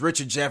 it's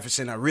Richard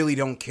Jefferson. I really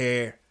don't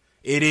care.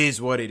 It is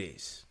what it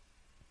is.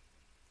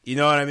 You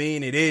know what I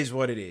mean? It is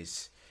what it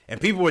is. And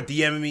people were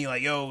DMing me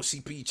like, yo,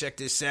 CP, check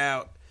this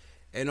out.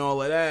 And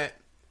all of that.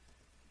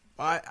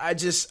 I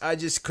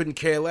just couldn't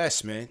care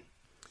less, man.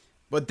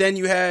 But then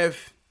you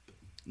have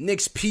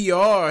Knicks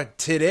PR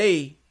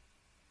today.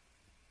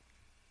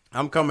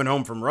 I'm coming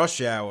home from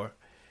rush hour,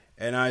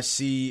 and I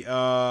see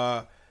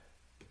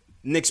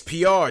Knicks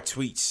PR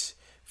tweets.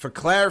 For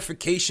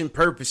clarification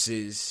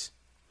purposes,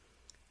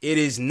 it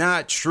is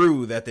not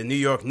true that the New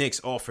York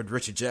Knicks offered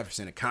Richard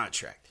Jefferson a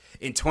contract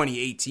in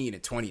 2018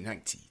 and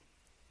 2019.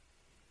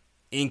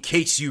 In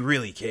case you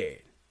really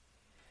cared.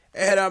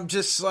 And I'm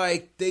just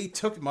like, they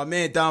took, my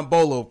man Don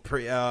Bolo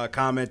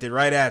commented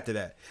right after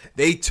that.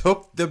 They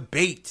took the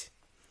bait.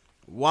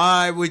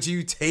 Why would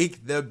you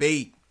take the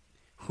bait?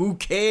 Who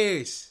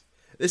cares?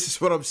 This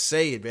is what I'm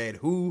saying, man.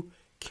 Who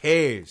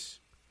cares?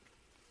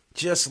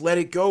 Just let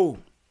it go.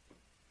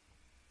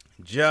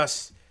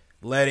 Just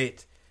let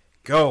it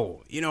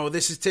go. You know,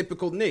 this is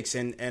typical Knicks.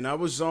 And I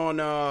was on,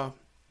 I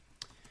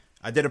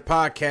did a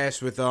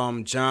podcast with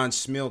John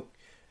Smilk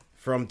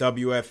from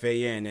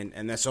WFAN.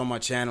 And that's on my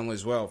channel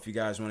as well if you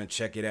guys want to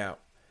check it out.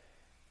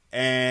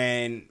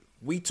 And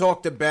we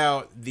talked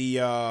about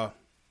the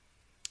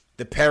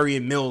Perry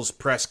and Mills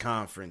press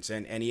conference.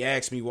 And he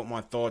asked me what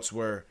my thoughts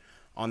were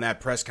on that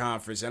press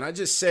conference. And I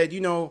just said,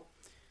 you know,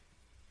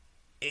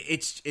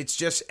 it's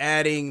just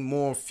adding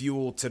more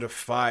fuel to the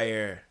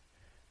fire.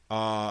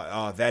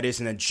 That is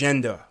an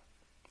agenda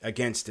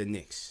against the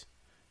Knicks.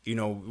 You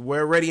know,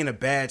 we're already in a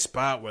bad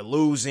spot. We're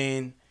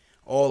losing,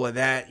 all of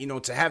that. You know,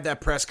 to have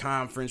that press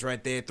conference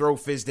right there, throw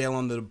Fizdale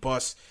under the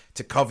bus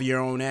to cover your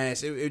own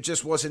ass, it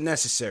just wasn't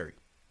necessary.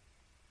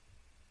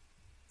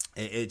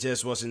 It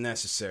just wasn't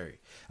necessary.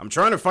 I'm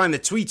trying to find the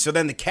tweet, so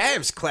then the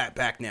Cavs clap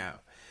back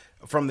now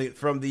from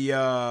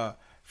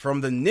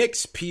the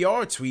Knicks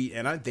PR tweet,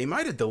 and they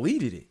might have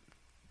deleted it.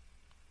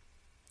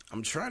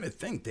 I'm trying to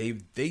think.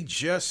 They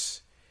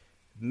just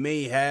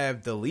may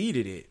have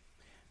deleted it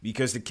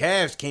because the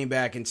Cavs came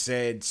back and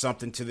said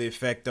something to the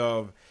effect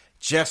of,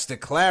 just to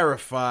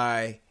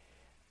clarify,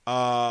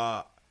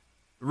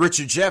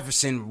 Richard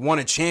Jefferson won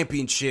a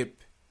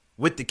championship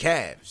with the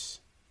Cavs.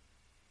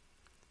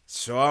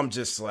 So I'm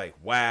just like,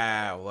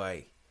 wow,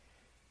 like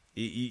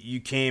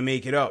you can't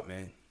make it up,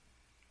 man.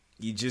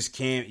 You just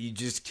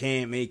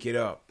can't make it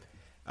up.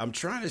 I'm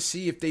trying to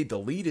see if they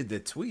deleted the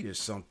tweet or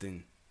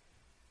something.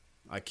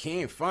 I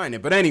can't find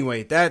it. But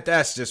anyway,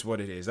 that's just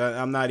what it is.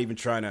 I'm not even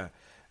trying to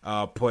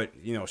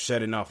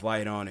shed enough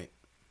light on it.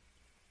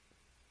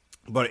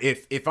 But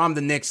if I'm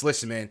the Knicks,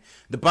 listen, man,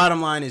 the bottom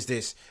line is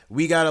this.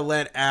 We got to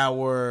let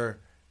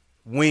our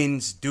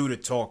wins do the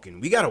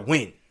talking. We got to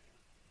win.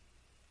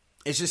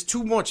 It's just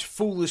too much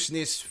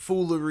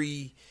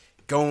foolery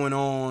going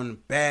on,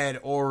 bad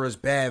auras,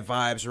 bad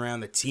vibes around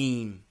the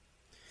team.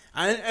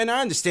 And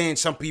I understand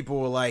some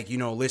people are like, you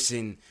know,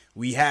 listen,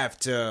 we have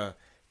to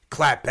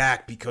clap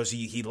back because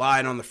he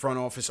lied on the front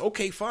office.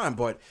 Okay, fine,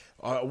 but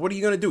what are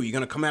you going to do? You're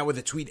going to come out with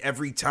a tweet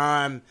every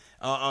time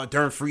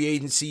during free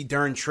agency,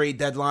 during trade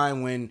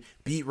deadline, when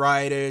beat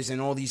writers and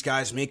all these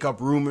guys make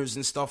up rumors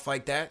and stuff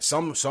like that?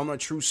 Some are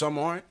true, some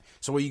aren't.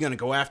 So are you going to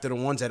go after the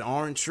ones that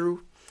aren't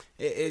true?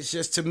 It's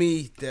just, to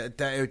me, that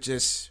it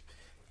just,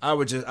 I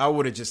would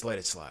have just let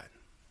it slide.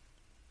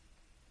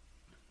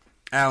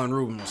 Alan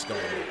Rubin was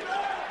going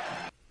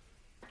on.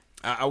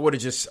 I would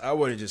have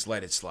just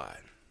let it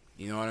slide.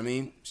 You know what I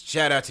mean?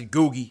 Shout out to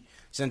Googie.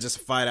 Sends us a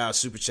 $5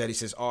 super chat. He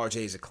says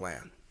RJ's a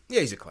clown.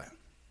 Yeah, he's a clown.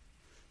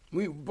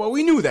 We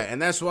knew that,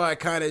 and that's why I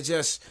kind of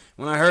just,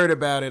 when I heard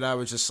about it, I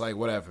was just like,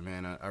 whatever,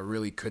 man. I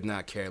really could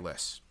not care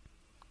less.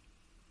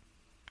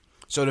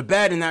 So the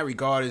bad in that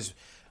regard is,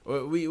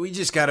 we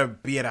just got to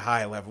be at a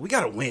high level. We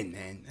got to win,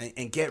 man,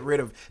 and get rid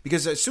of,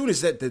 because as soon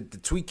as the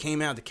tweet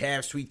came out, the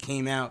Cavs tweet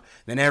came out,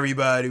 then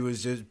everybody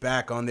was just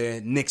back on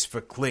their Knicks for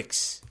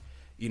clicks,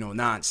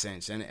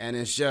 nonsense. And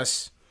it's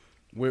just,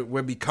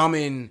 we're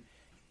becoming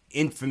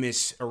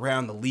infamous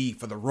around the league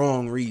for the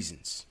wrong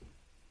reasons.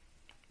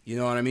 You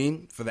know what I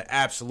mean? For the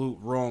absolute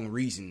wrong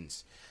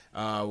reasons.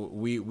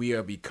 We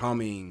are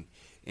becoming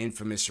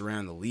infamous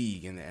around the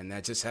league, and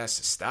that just has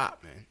to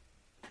stop, man.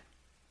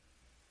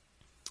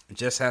 It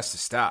just has to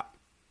stop.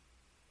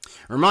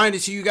 Reminder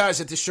to you guys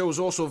that this show is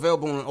also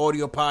available in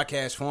audio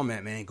podcast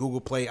format, man. Google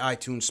Play,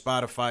 iTunes,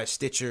 Spotify,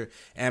 Stitcher,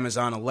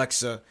 Amazon,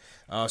 Alexa.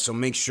 So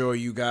make sure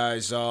you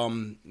guys,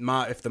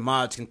 if the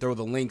mods can throw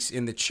the links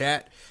in the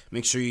chat,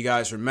 make sure you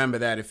guys remember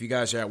that. If you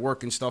guys are at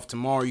work and stuff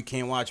tomorrow, you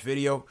can't watch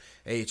video,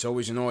 hey, it's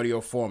always in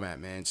audio format,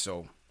 man.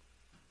 So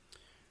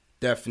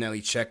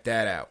definitely check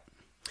that out.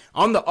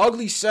 On the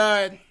ugly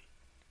side,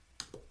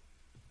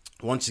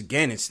 once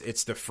again,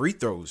 it's the free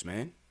throws,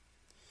 man.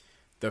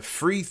 The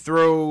free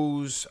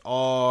throws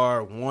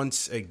are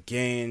once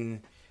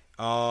again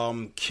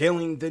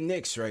killing the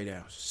Knicks right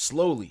now,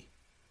 slowly.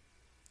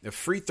 The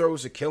free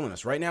throws are killing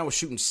us. Right now we're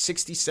shooting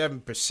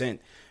 67%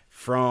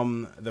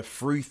 from the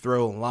free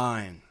throw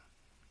line.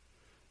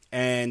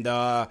 And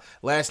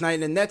last night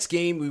in the Nets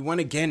game, we went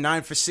again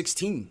 9 for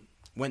 16.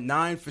 Went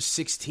 9 for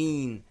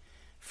 16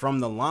 from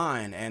the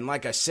line. And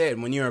like I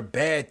said, when you're a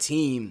bad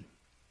team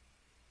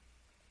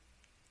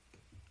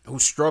who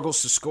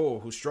struggles to score,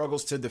 who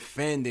struggles to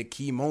defend at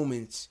key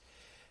moments,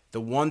 the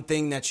one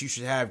thing that you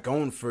should have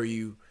going for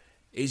you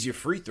is your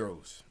free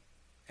throws.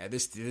 And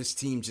this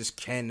team just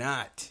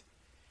cannot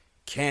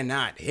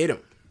hit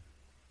them.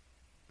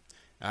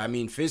 I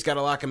mean, Fizz got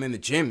to lock him in the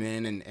gym,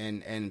 man,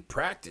 and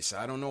practice.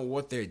 I don't know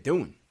what they're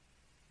doing.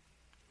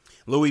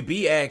 Louis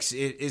B asks,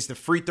 is the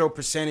free throw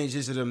percentage,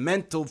 is it a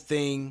mental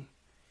thing?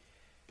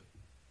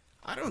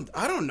 I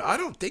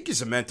don't think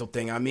it's a mental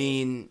thing. I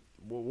mean,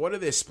 what are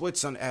their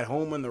splits at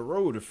home and the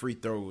road of free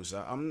throws?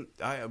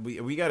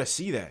 We got to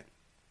see that.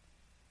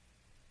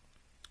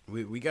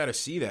 We got to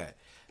see that.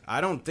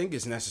 I don't think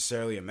it's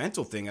necessarily a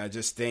mental thing. I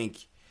just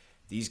think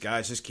these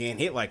guys just can't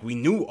hit. Like, we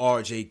knew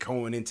RJ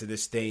going into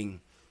this thing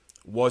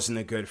wasn't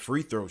a good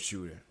free throw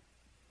shooter.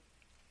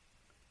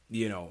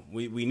 You know,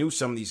 we knew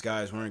some of these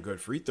guys weren't good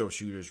free throw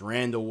shooters.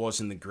 Randall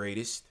wasn't the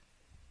greatest.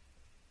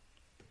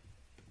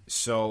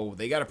 So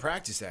they got to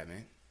practice that,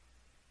 man.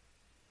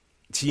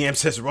 TM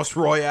says, what's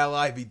Royale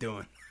Ivy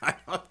doing?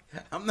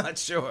 I'm not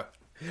sure.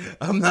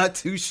 I'm not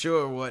too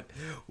sure what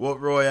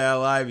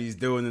Royale Ivy's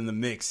doing in the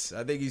mix.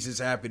 I think he's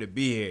just happy to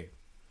be here.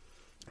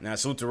 Now,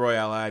 salute to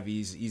Royale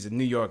Ivy. He's a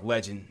New York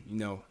legend. You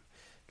know,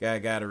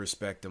 gotta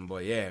respect him.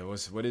 But yeah,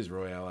 what is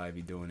Royale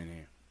Ivy doing in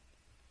here?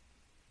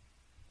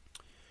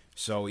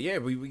 So yeah,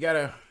 we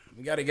gotta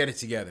get it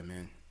together,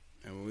 man.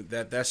 And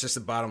that's just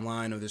the bottom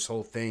line of this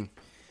whole thing.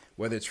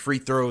 Whether it's free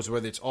throws,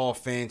 whether it's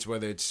offense,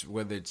 whether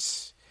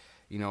it's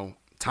you know,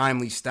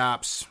 timely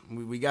stops,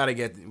 we gotta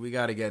get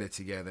it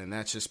together, and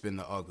that's just been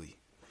the ugly.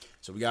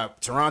 So we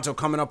got Toronto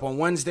coming up on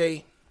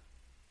Wednesday.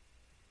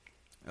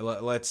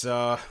 Let's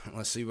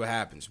see what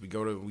happens. We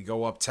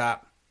go up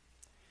top,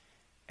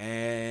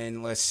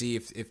 and let's see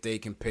if they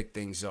can pick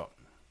things up.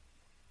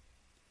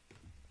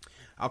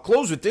 I'll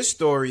close with this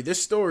story.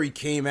 This story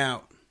came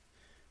out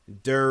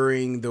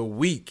during the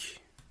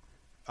week,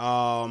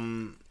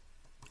 and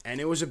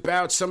it was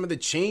about some of the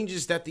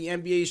changes that the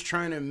NBA is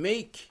trying to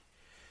make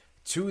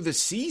to the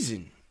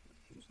season.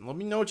 Let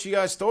me know what you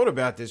guys thought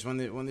about this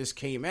when this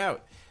came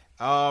out.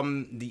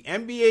 The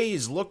NBA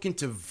is looking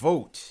to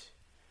vote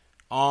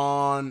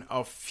on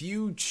a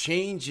few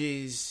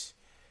changes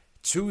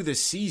to the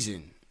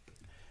season.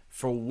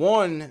 For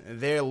one,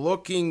 they're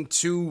looking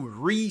to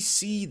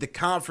reseed the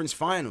conference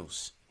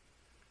finals.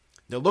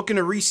 They're looking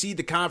to reseed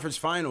the conference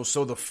finals,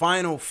 so the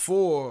Final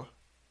Four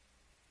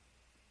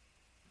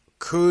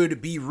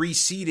could be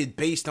reseeded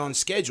based on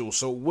schedule.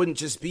 So it wouldn't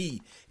just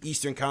be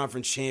Eastern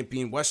Conference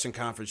champion, Western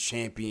Conference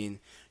champion.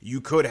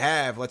 You could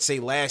have, let's say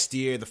last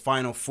year, the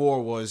Final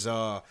Four was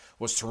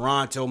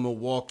Toronto,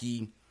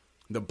 Milwaukee,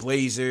 the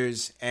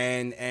Blazers,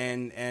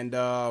 and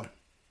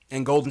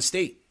Golden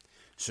State.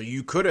 So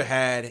you could have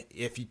had,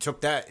 if you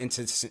took that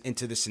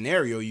into the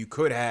scenario, you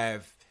could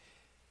have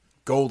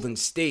Golden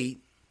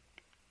State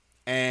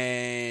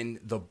and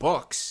the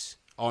Bucks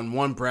on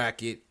one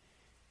bracket,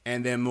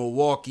 and then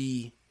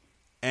Milwaukee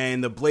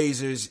and the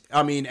Blazers,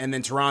 and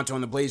then Toronto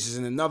and the Blazers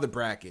in another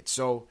bracket.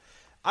 So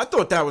I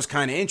thought that was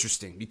kind of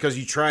interesting because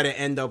you try to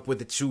end up with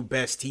the two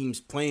best teams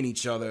playing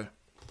each other.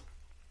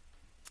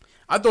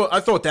 I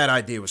thought that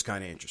idea was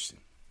kind of interesting.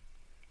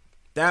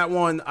 That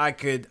one I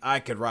could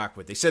rock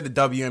with. They said the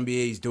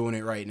WNBA is doing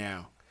it right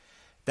now.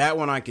 That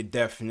one I could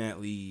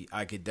definitely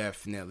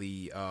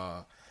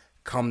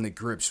come to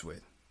grips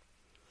with.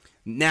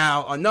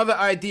 Now, another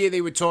idea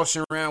they were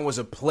tossing around was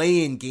a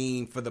play-in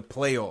game for the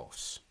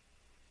playoffs.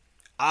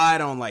 I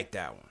don't like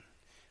that one.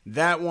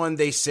 That one,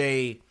 they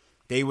say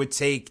they would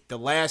take the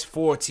last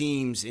four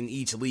teams in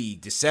each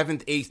league, the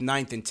 7th, 8th,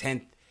 9th, and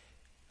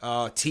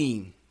 10th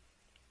team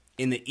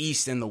in the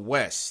East and the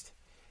West,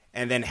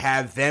 and then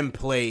have them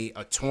play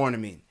a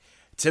tournament.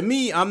 To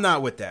me, I'm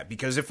not with that,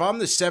 because if I'm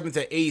the 7th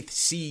or 8th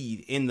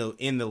seed in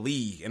the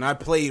league and I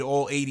played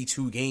all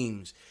 82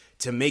 games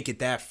to make it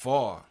that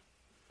far,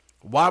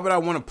 why would I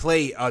want to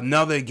play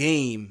another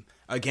game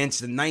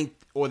against the 9th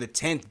or the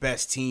 10th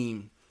best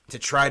team to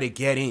try to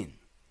get in?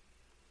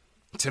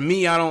 To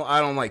me, I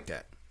don't like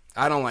that.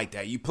 I don't like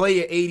that. You play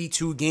your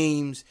 82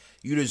 games,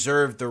 you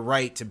deserve the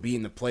right to be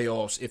in the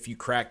playoffs if you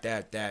crack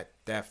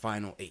that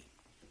final 8.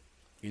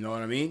 You know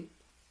what I mean?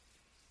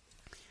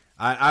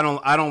 I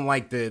don't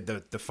like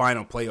the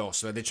final playoffs.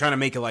 So they're trying to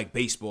make it like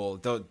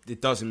baseball.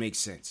 It doesn't make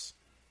sense.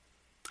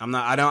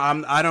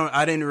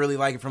 I didn't really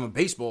like it from a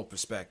baseball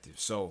perspective.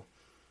 So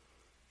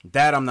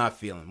that I'm not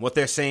feeling. What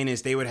they're saying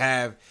is they would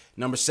have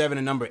number 7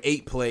 and number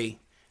 8 play,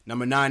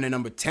 number 9 and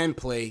number 10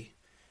 play.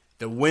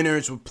 The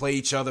winners would play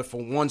each other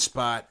for one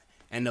spot,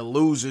 and the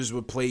losers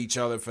would play each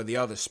other for the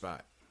other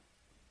spot.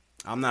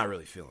 I'm not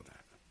really feeling that.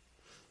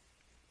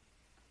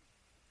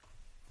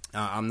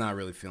 I'm not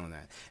really feeling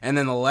that. And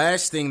then the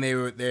last thing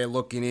they're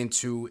looking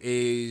into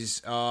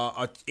is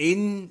a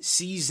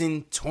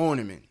in-season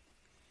tournament.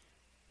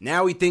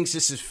 Now he thinks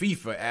this is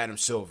FIFA, Adam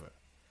Silver.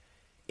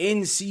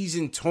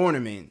 In-season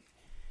tournament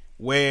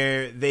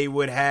where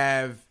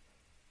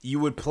you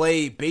would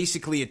play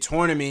basically a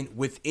tournament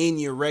within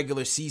your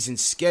regular season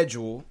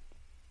schedule.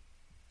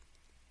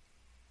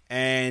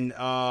 And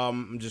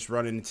I'm just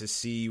running to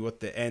see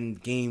what the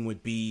end game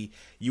would be.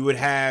 You would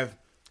have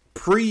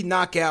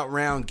pre-knockout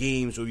round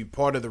games will be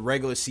part of the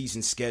regular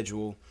season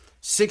schedule.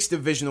 6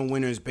 divisional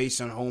winners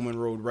based on home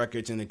and road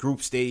records in the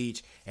group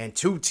stage, and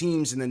 2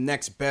 teams in the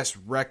next best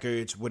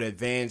records would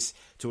advance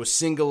to a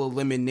single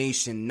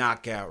elimination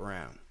knockout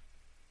round.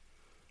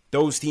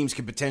 Those teams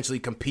could potentially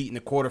compete in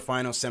the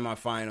quarterfinals,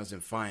 semifinals,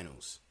 and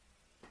finals.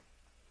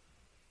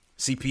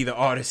 CP the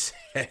artist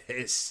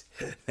says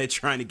they're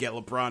trying to get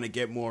LeBron to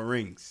get more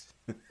rings.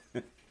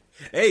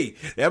 Hey,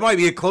 that might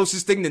be the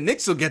closest thing the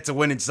Knicks will get to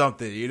winning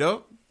something, you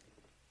know?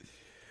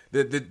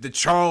 The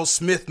Charles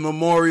Smith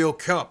Memorial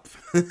Cup.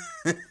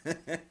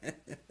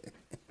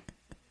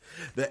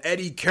 The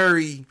Eddie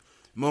Curry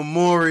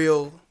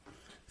Memorial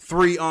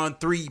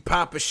 3-on-3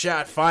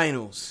 Pop-A-Shot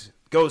finals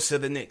goes to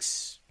the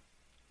Knicks.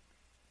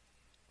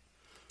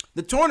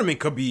 The tournament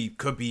could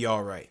be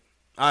all right.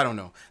 I don't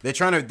know. They're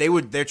trying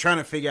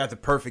to figure out the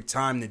perfect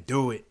time to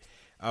do it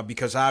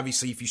because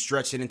obviously if you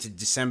stretch it into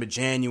December,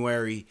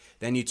 January,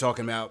 then you're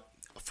talking about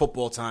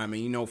football time,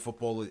 and you know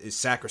football is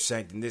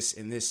sacrosanct in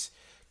this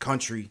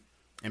country,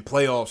 and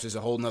playoffs is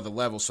a whole nother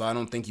level. So I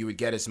don't think you would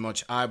get as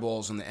much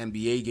eyeballs on the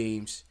NBA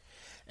games.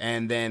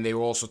 And then they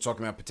were also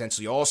talking about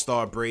potentially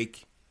All-Star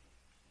break,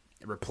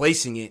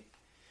 replacing it,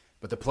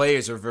 but the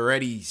players have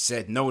already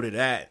said no to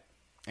that.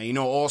 And you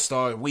know,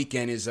 All-Star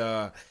weekend is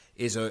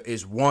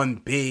one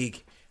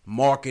big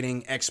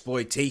marketing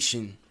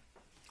exploitation,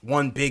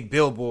 one big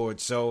billboard.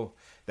 So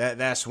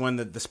that's when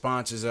the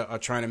sponsors are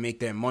trying to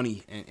make their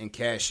money and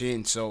cash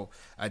in. So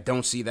I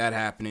don't see that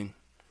happening.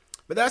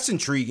 But that's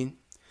intriguing.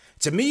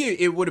 To me,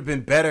 it would have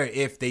been better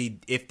if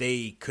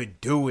they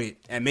could do it,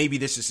 and maybe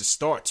this is a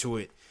start to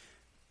it.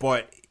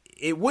 But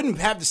it wouldn't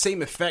have the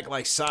same effect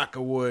like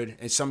soccer would,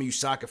 and some of you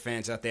soccer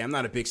fans out there. I'm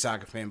not a big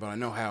soccer fan, but I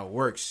know how it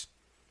works.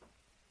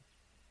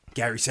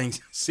 Gary Singh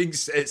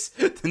says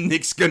the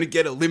Knicks going to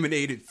get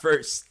eliminated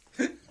first.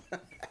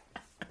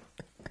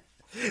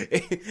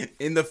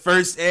 In the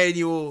first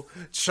annual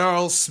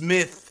Charles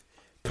Smith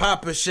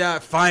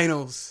Pop-A-Shot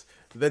finals,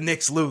 the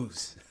Knicks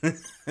lose.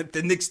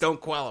 The Knicks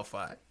don't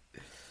qualify.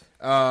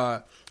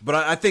 But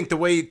I think the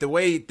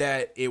way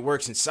that it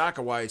works in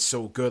soccer, why it's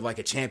so good, like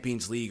a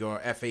Champions League or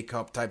FA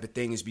Cup type of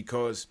thing, is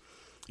because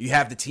you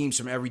have the teams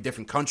from every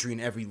different country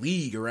and every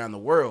league around the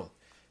world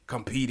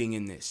competing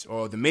in this,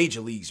 or the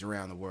major leagues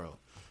around the world.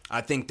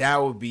 I think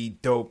that would be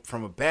dope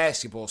from a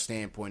basketball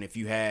standpoint if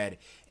you had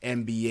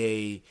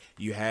NBA,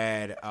 you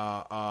had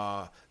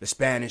the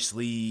Spanish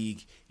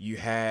League, you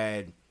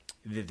had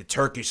the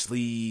Turkish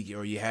League,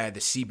 or you had the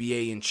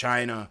CBA in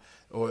China,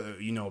 or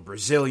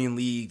Brazilian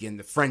League and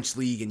the French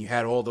League, and you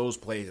had all those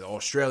players, the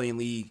Australian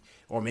League,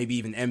 or maybe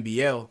even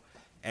NBL,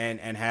 and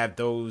have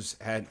those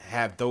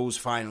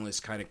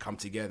finalists kind of come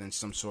together in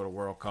some sort of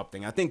World Cup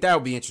thing. I think that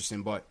would be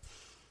interesting, but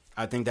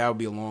I think that would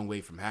be a long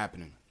way from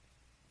happening.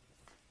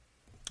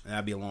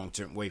 That'd be a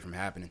long-term way from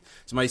happening.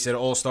 Somebody said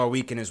All-Star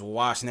Weekend is a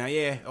wash. Now,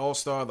 yeah, the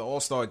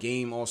All-Star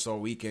Game, All-Star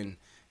Weekend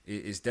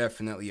is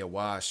definitely a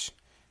wash.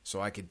 So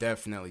I could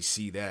definitely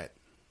see that.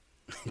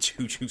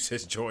 Juju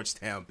says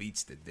Georgetown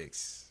beats the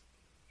Knicks.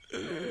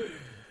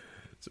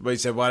 Somebody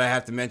said, why'd I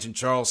have to mention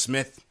Charles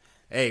Smith?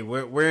 Hey,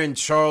 we're in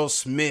Charles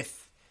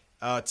Smith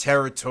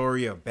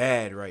territory of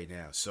bad right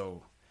now.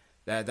 So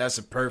that's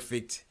a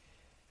perfect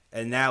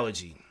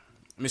analogy.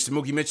 Mr.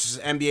 Mookie Mitchell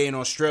says NBA in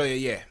Australia.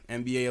 Yeah,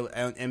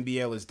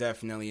 NBL is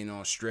definitely in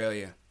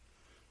Australia.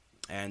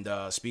 And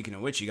speaking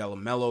of which, you got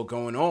LaMelo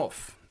going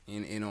off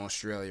in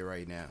Australia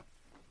right now.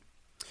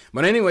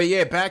 But anyway,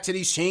 yeah, back to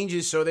these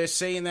changes. So they're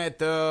saying that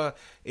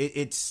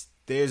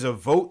there's a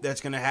vote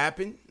that's going to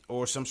happen,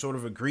 or some sort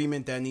of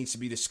agreement that needs to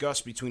be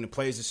discussed between the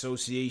Players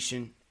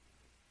Association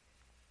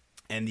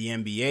and the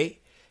NBA.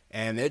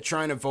 And they're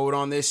trying to vote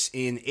on this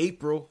in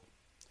April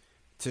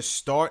to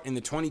start in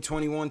the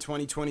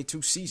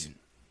 2021-2022 season.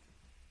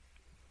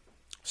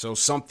 So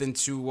something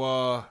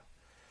to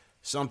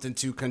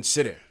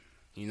consider.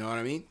 You know what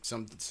I mean?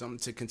 Something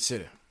to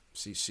consider.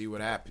 See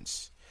what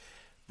happens.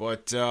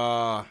 But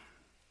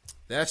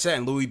that's it.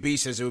 And Louis B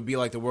says it would be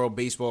like the World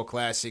Baseball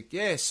Classic.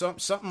 Yeah,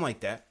 something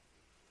like that.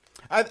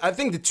 I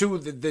think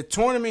the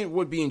tournament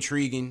would be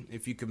intriguing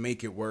if you could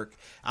make it work.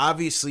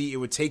 Obviously, it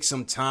would take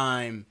some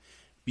time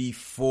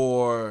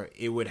before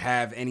it would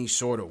have any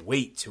sort of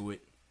weight to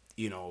it.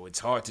 It's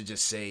hard to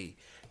just say,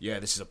 yeah,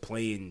 this is a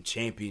play-in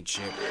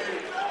championship,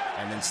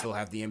 and then still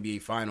have the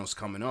NBA Finals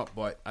coming up.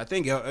 But I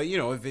think,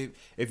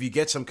 if you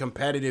get some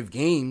competitive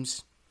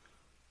games,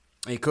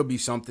 it could be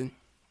something.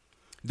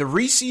 The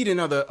reseeding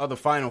of the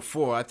Final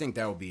Four, I think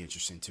that would be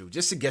interesting too,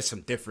 just to get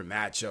some different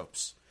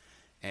matchups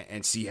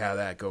and see how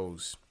that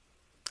goes.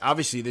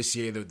 Obviously, this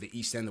year the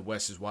East and the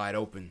West is wide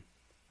open,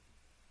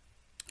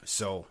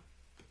 so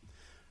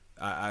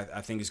I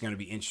think it's going to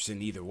be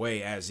interesting either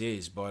way, as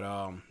is. But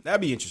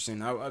that'd be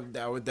interesting. I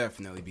would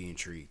definitely be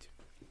intrigued.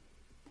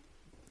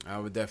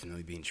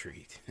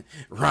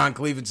 Ron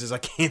Cleveland says, I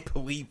can't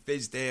believe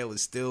Fizdale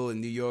is still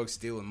in New York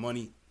stealing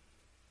money.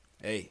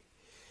 Hey,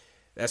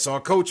 that's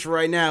our coach for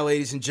right now,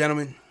 ladies and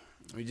gentlemen.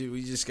 We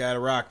just got to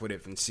rock with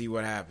it and see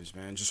what happens,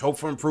 man. Just hope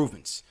for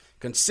improvements.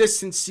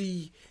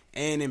 Consistency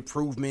and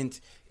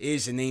improvement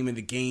is the name of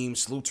the game.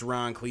 Salute to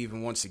Ron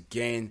Cleveland once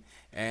again.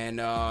 And,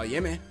 yeah,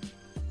 man.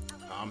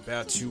 I'm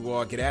about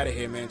to get out of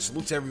here, man.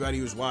 Salute to everybody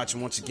who's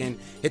watching. Once again,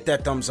 hit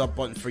that thumbs up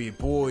button for your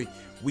boy.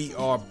 We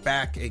are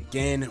back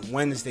again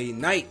Wednesday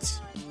night.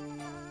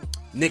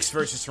 Knicks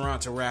versus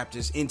Toronto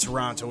Raptors in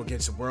Toronto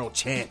against the world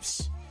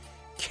champs.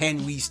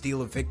 Can we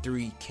steal a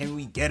victory? Can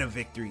we get a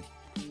victory?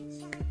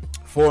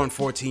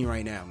 4-14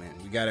 right now, man.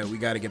 We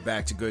gotta get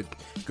back to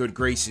good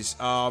graces.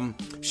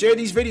 Share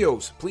these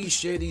videos. Please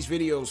share these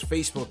videos.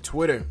 Facebook,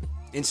 Twitter,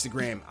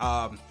 Instagram.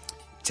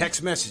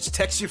 Text message.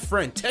 Text your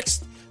friend.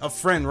 Text a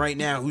friend right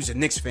now who's a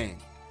Knicks fan.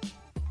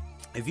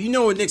 If you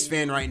know a Knicks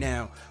fan right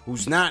now who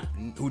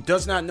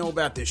does not know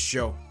about this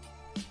show,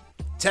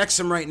 text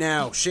him right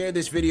now. Share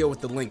this video with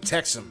the link.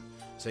 Text him.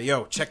 Say,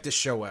 yo, check this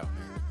show out,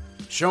 man.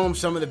 Show him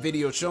some of the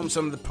videos. Show him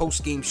some of the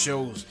post-game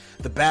shows,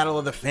 the Battle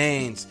of the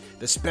Fans,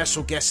 the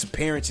special guest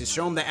appearances.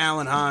 Show him the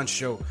Alan Hahn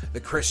show, the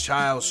Chris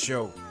Childs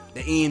show,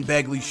 the Ian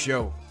Begley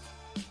show.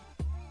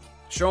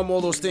 Show him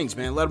all those things,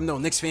 man. Let him know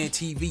Knicks Fan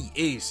TV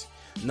is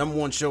the number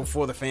one show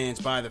for the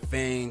fans, by the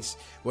fans.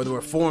 Whether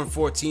we're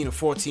 4-14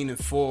 or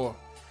 14-4,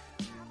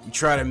 we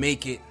try to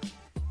make it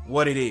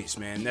what it is,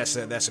 man. That's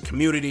a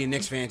community of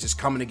Knicks fans just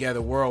coming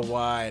together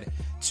worldwide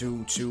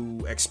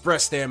to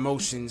express their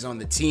emotions on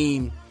the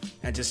team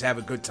and just have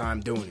a good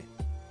time doing it.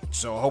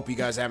 So I hope you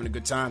guys are having a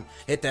good time.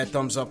 Hit that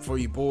thumbs up for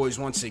you boys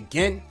once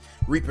again.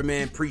 Reaper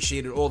Man,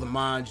 appreciated all the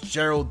mods.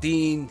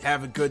 Geraldine,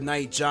 have a good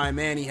night. Jai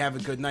Manny, have a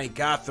good night.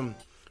 Gotham,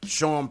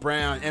 Sean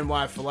Brown,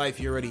 NY for life,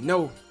 you already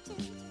know.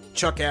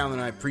 Chuck Allen,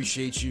 I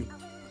appreciate you.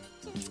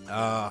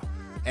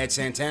 Ed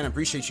Santana,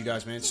 appreciate you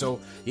guys, man. So,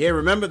 yeah,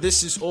 remember,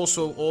 this is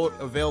also all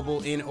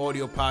available in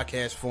audio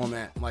podcast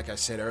format, like I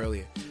said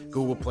earlier.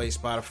 Google Play,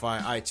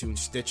 Spotify, iTunes,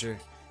 Stitcher,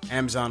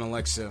 Amazon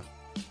Alexa.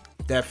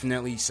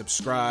 Definitely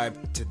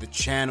subscribe to the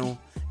channel.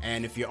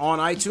 And if you're on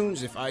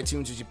iTunes, if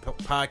iTunes is your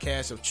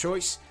podcast of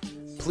choice,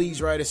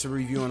 please write us a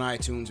review on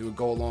iTunes. It would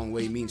go a long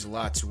way. It means a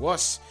lot to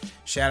us.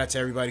 Shout out to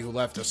everybody who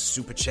left us a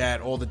super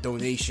chat. All the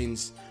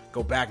donations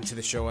go back into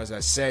the show, as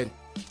I said.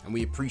 And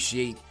we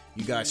appreciate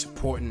you guys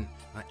supporting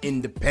an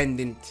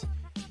independent,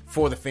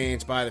 for the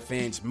fans, by the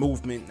fans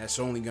movement that's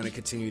only going to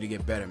continue to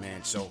get better,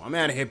 man. So I'm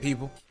out of here,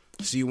 people.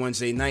 See you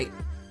Wednesday night.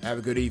 Have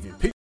a good evening.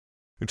 Peace.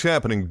 It's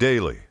happening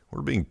daily.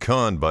 We're being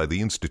conned by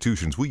the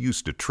institutions we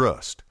used to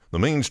trust. The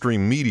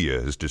mainstream media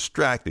is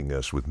distracting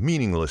us with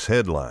meaningless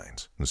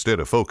headlines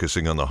instead of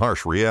focusing on the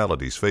harsh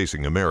realities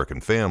facing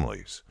American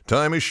families.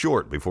 Time is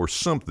short before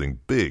something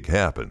big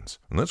happens,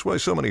 and that's why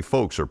so many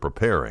folks are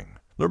preparing.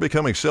 They're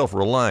becoming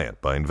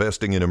self-reliant by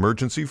investing in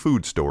emergency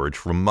food storage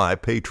from My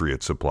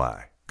Patriot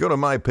Supply. Go to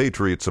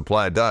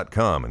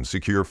MyPatriotSupply.com and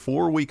secure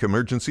 4-week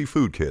emergency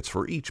food kits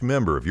for each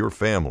member of your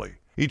family.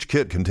 Each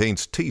kit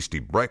contains tasty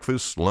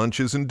breakfasts,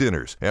 lunches, and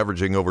dinners,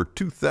 averaging over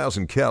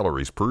 2,000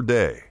 calories per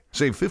day.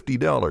 Save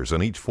 $50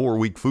 on each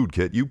 4-week food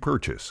kit you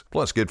purchase,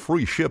 plus get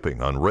free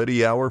shipping on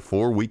Ready Hour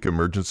 4-week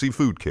emergency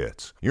food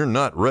kits. You're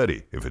not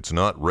ready if it's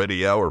not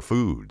Ready Hour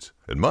foods.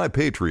 At My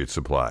Patriot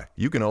Supply,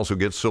 you can also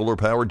get solar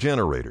power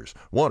generators,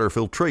 water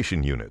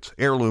filtration units,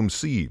 heirloom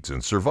seeds,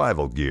 and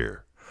survival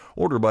gear.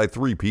 Order by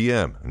 3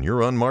 p.m. and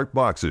your unmarked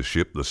boxes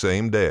ship the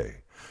same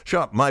day.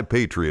 Shop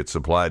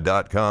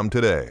MyPatriotSupply.com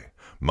today.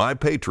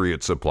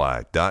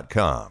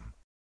 MyPatriotSupply.com.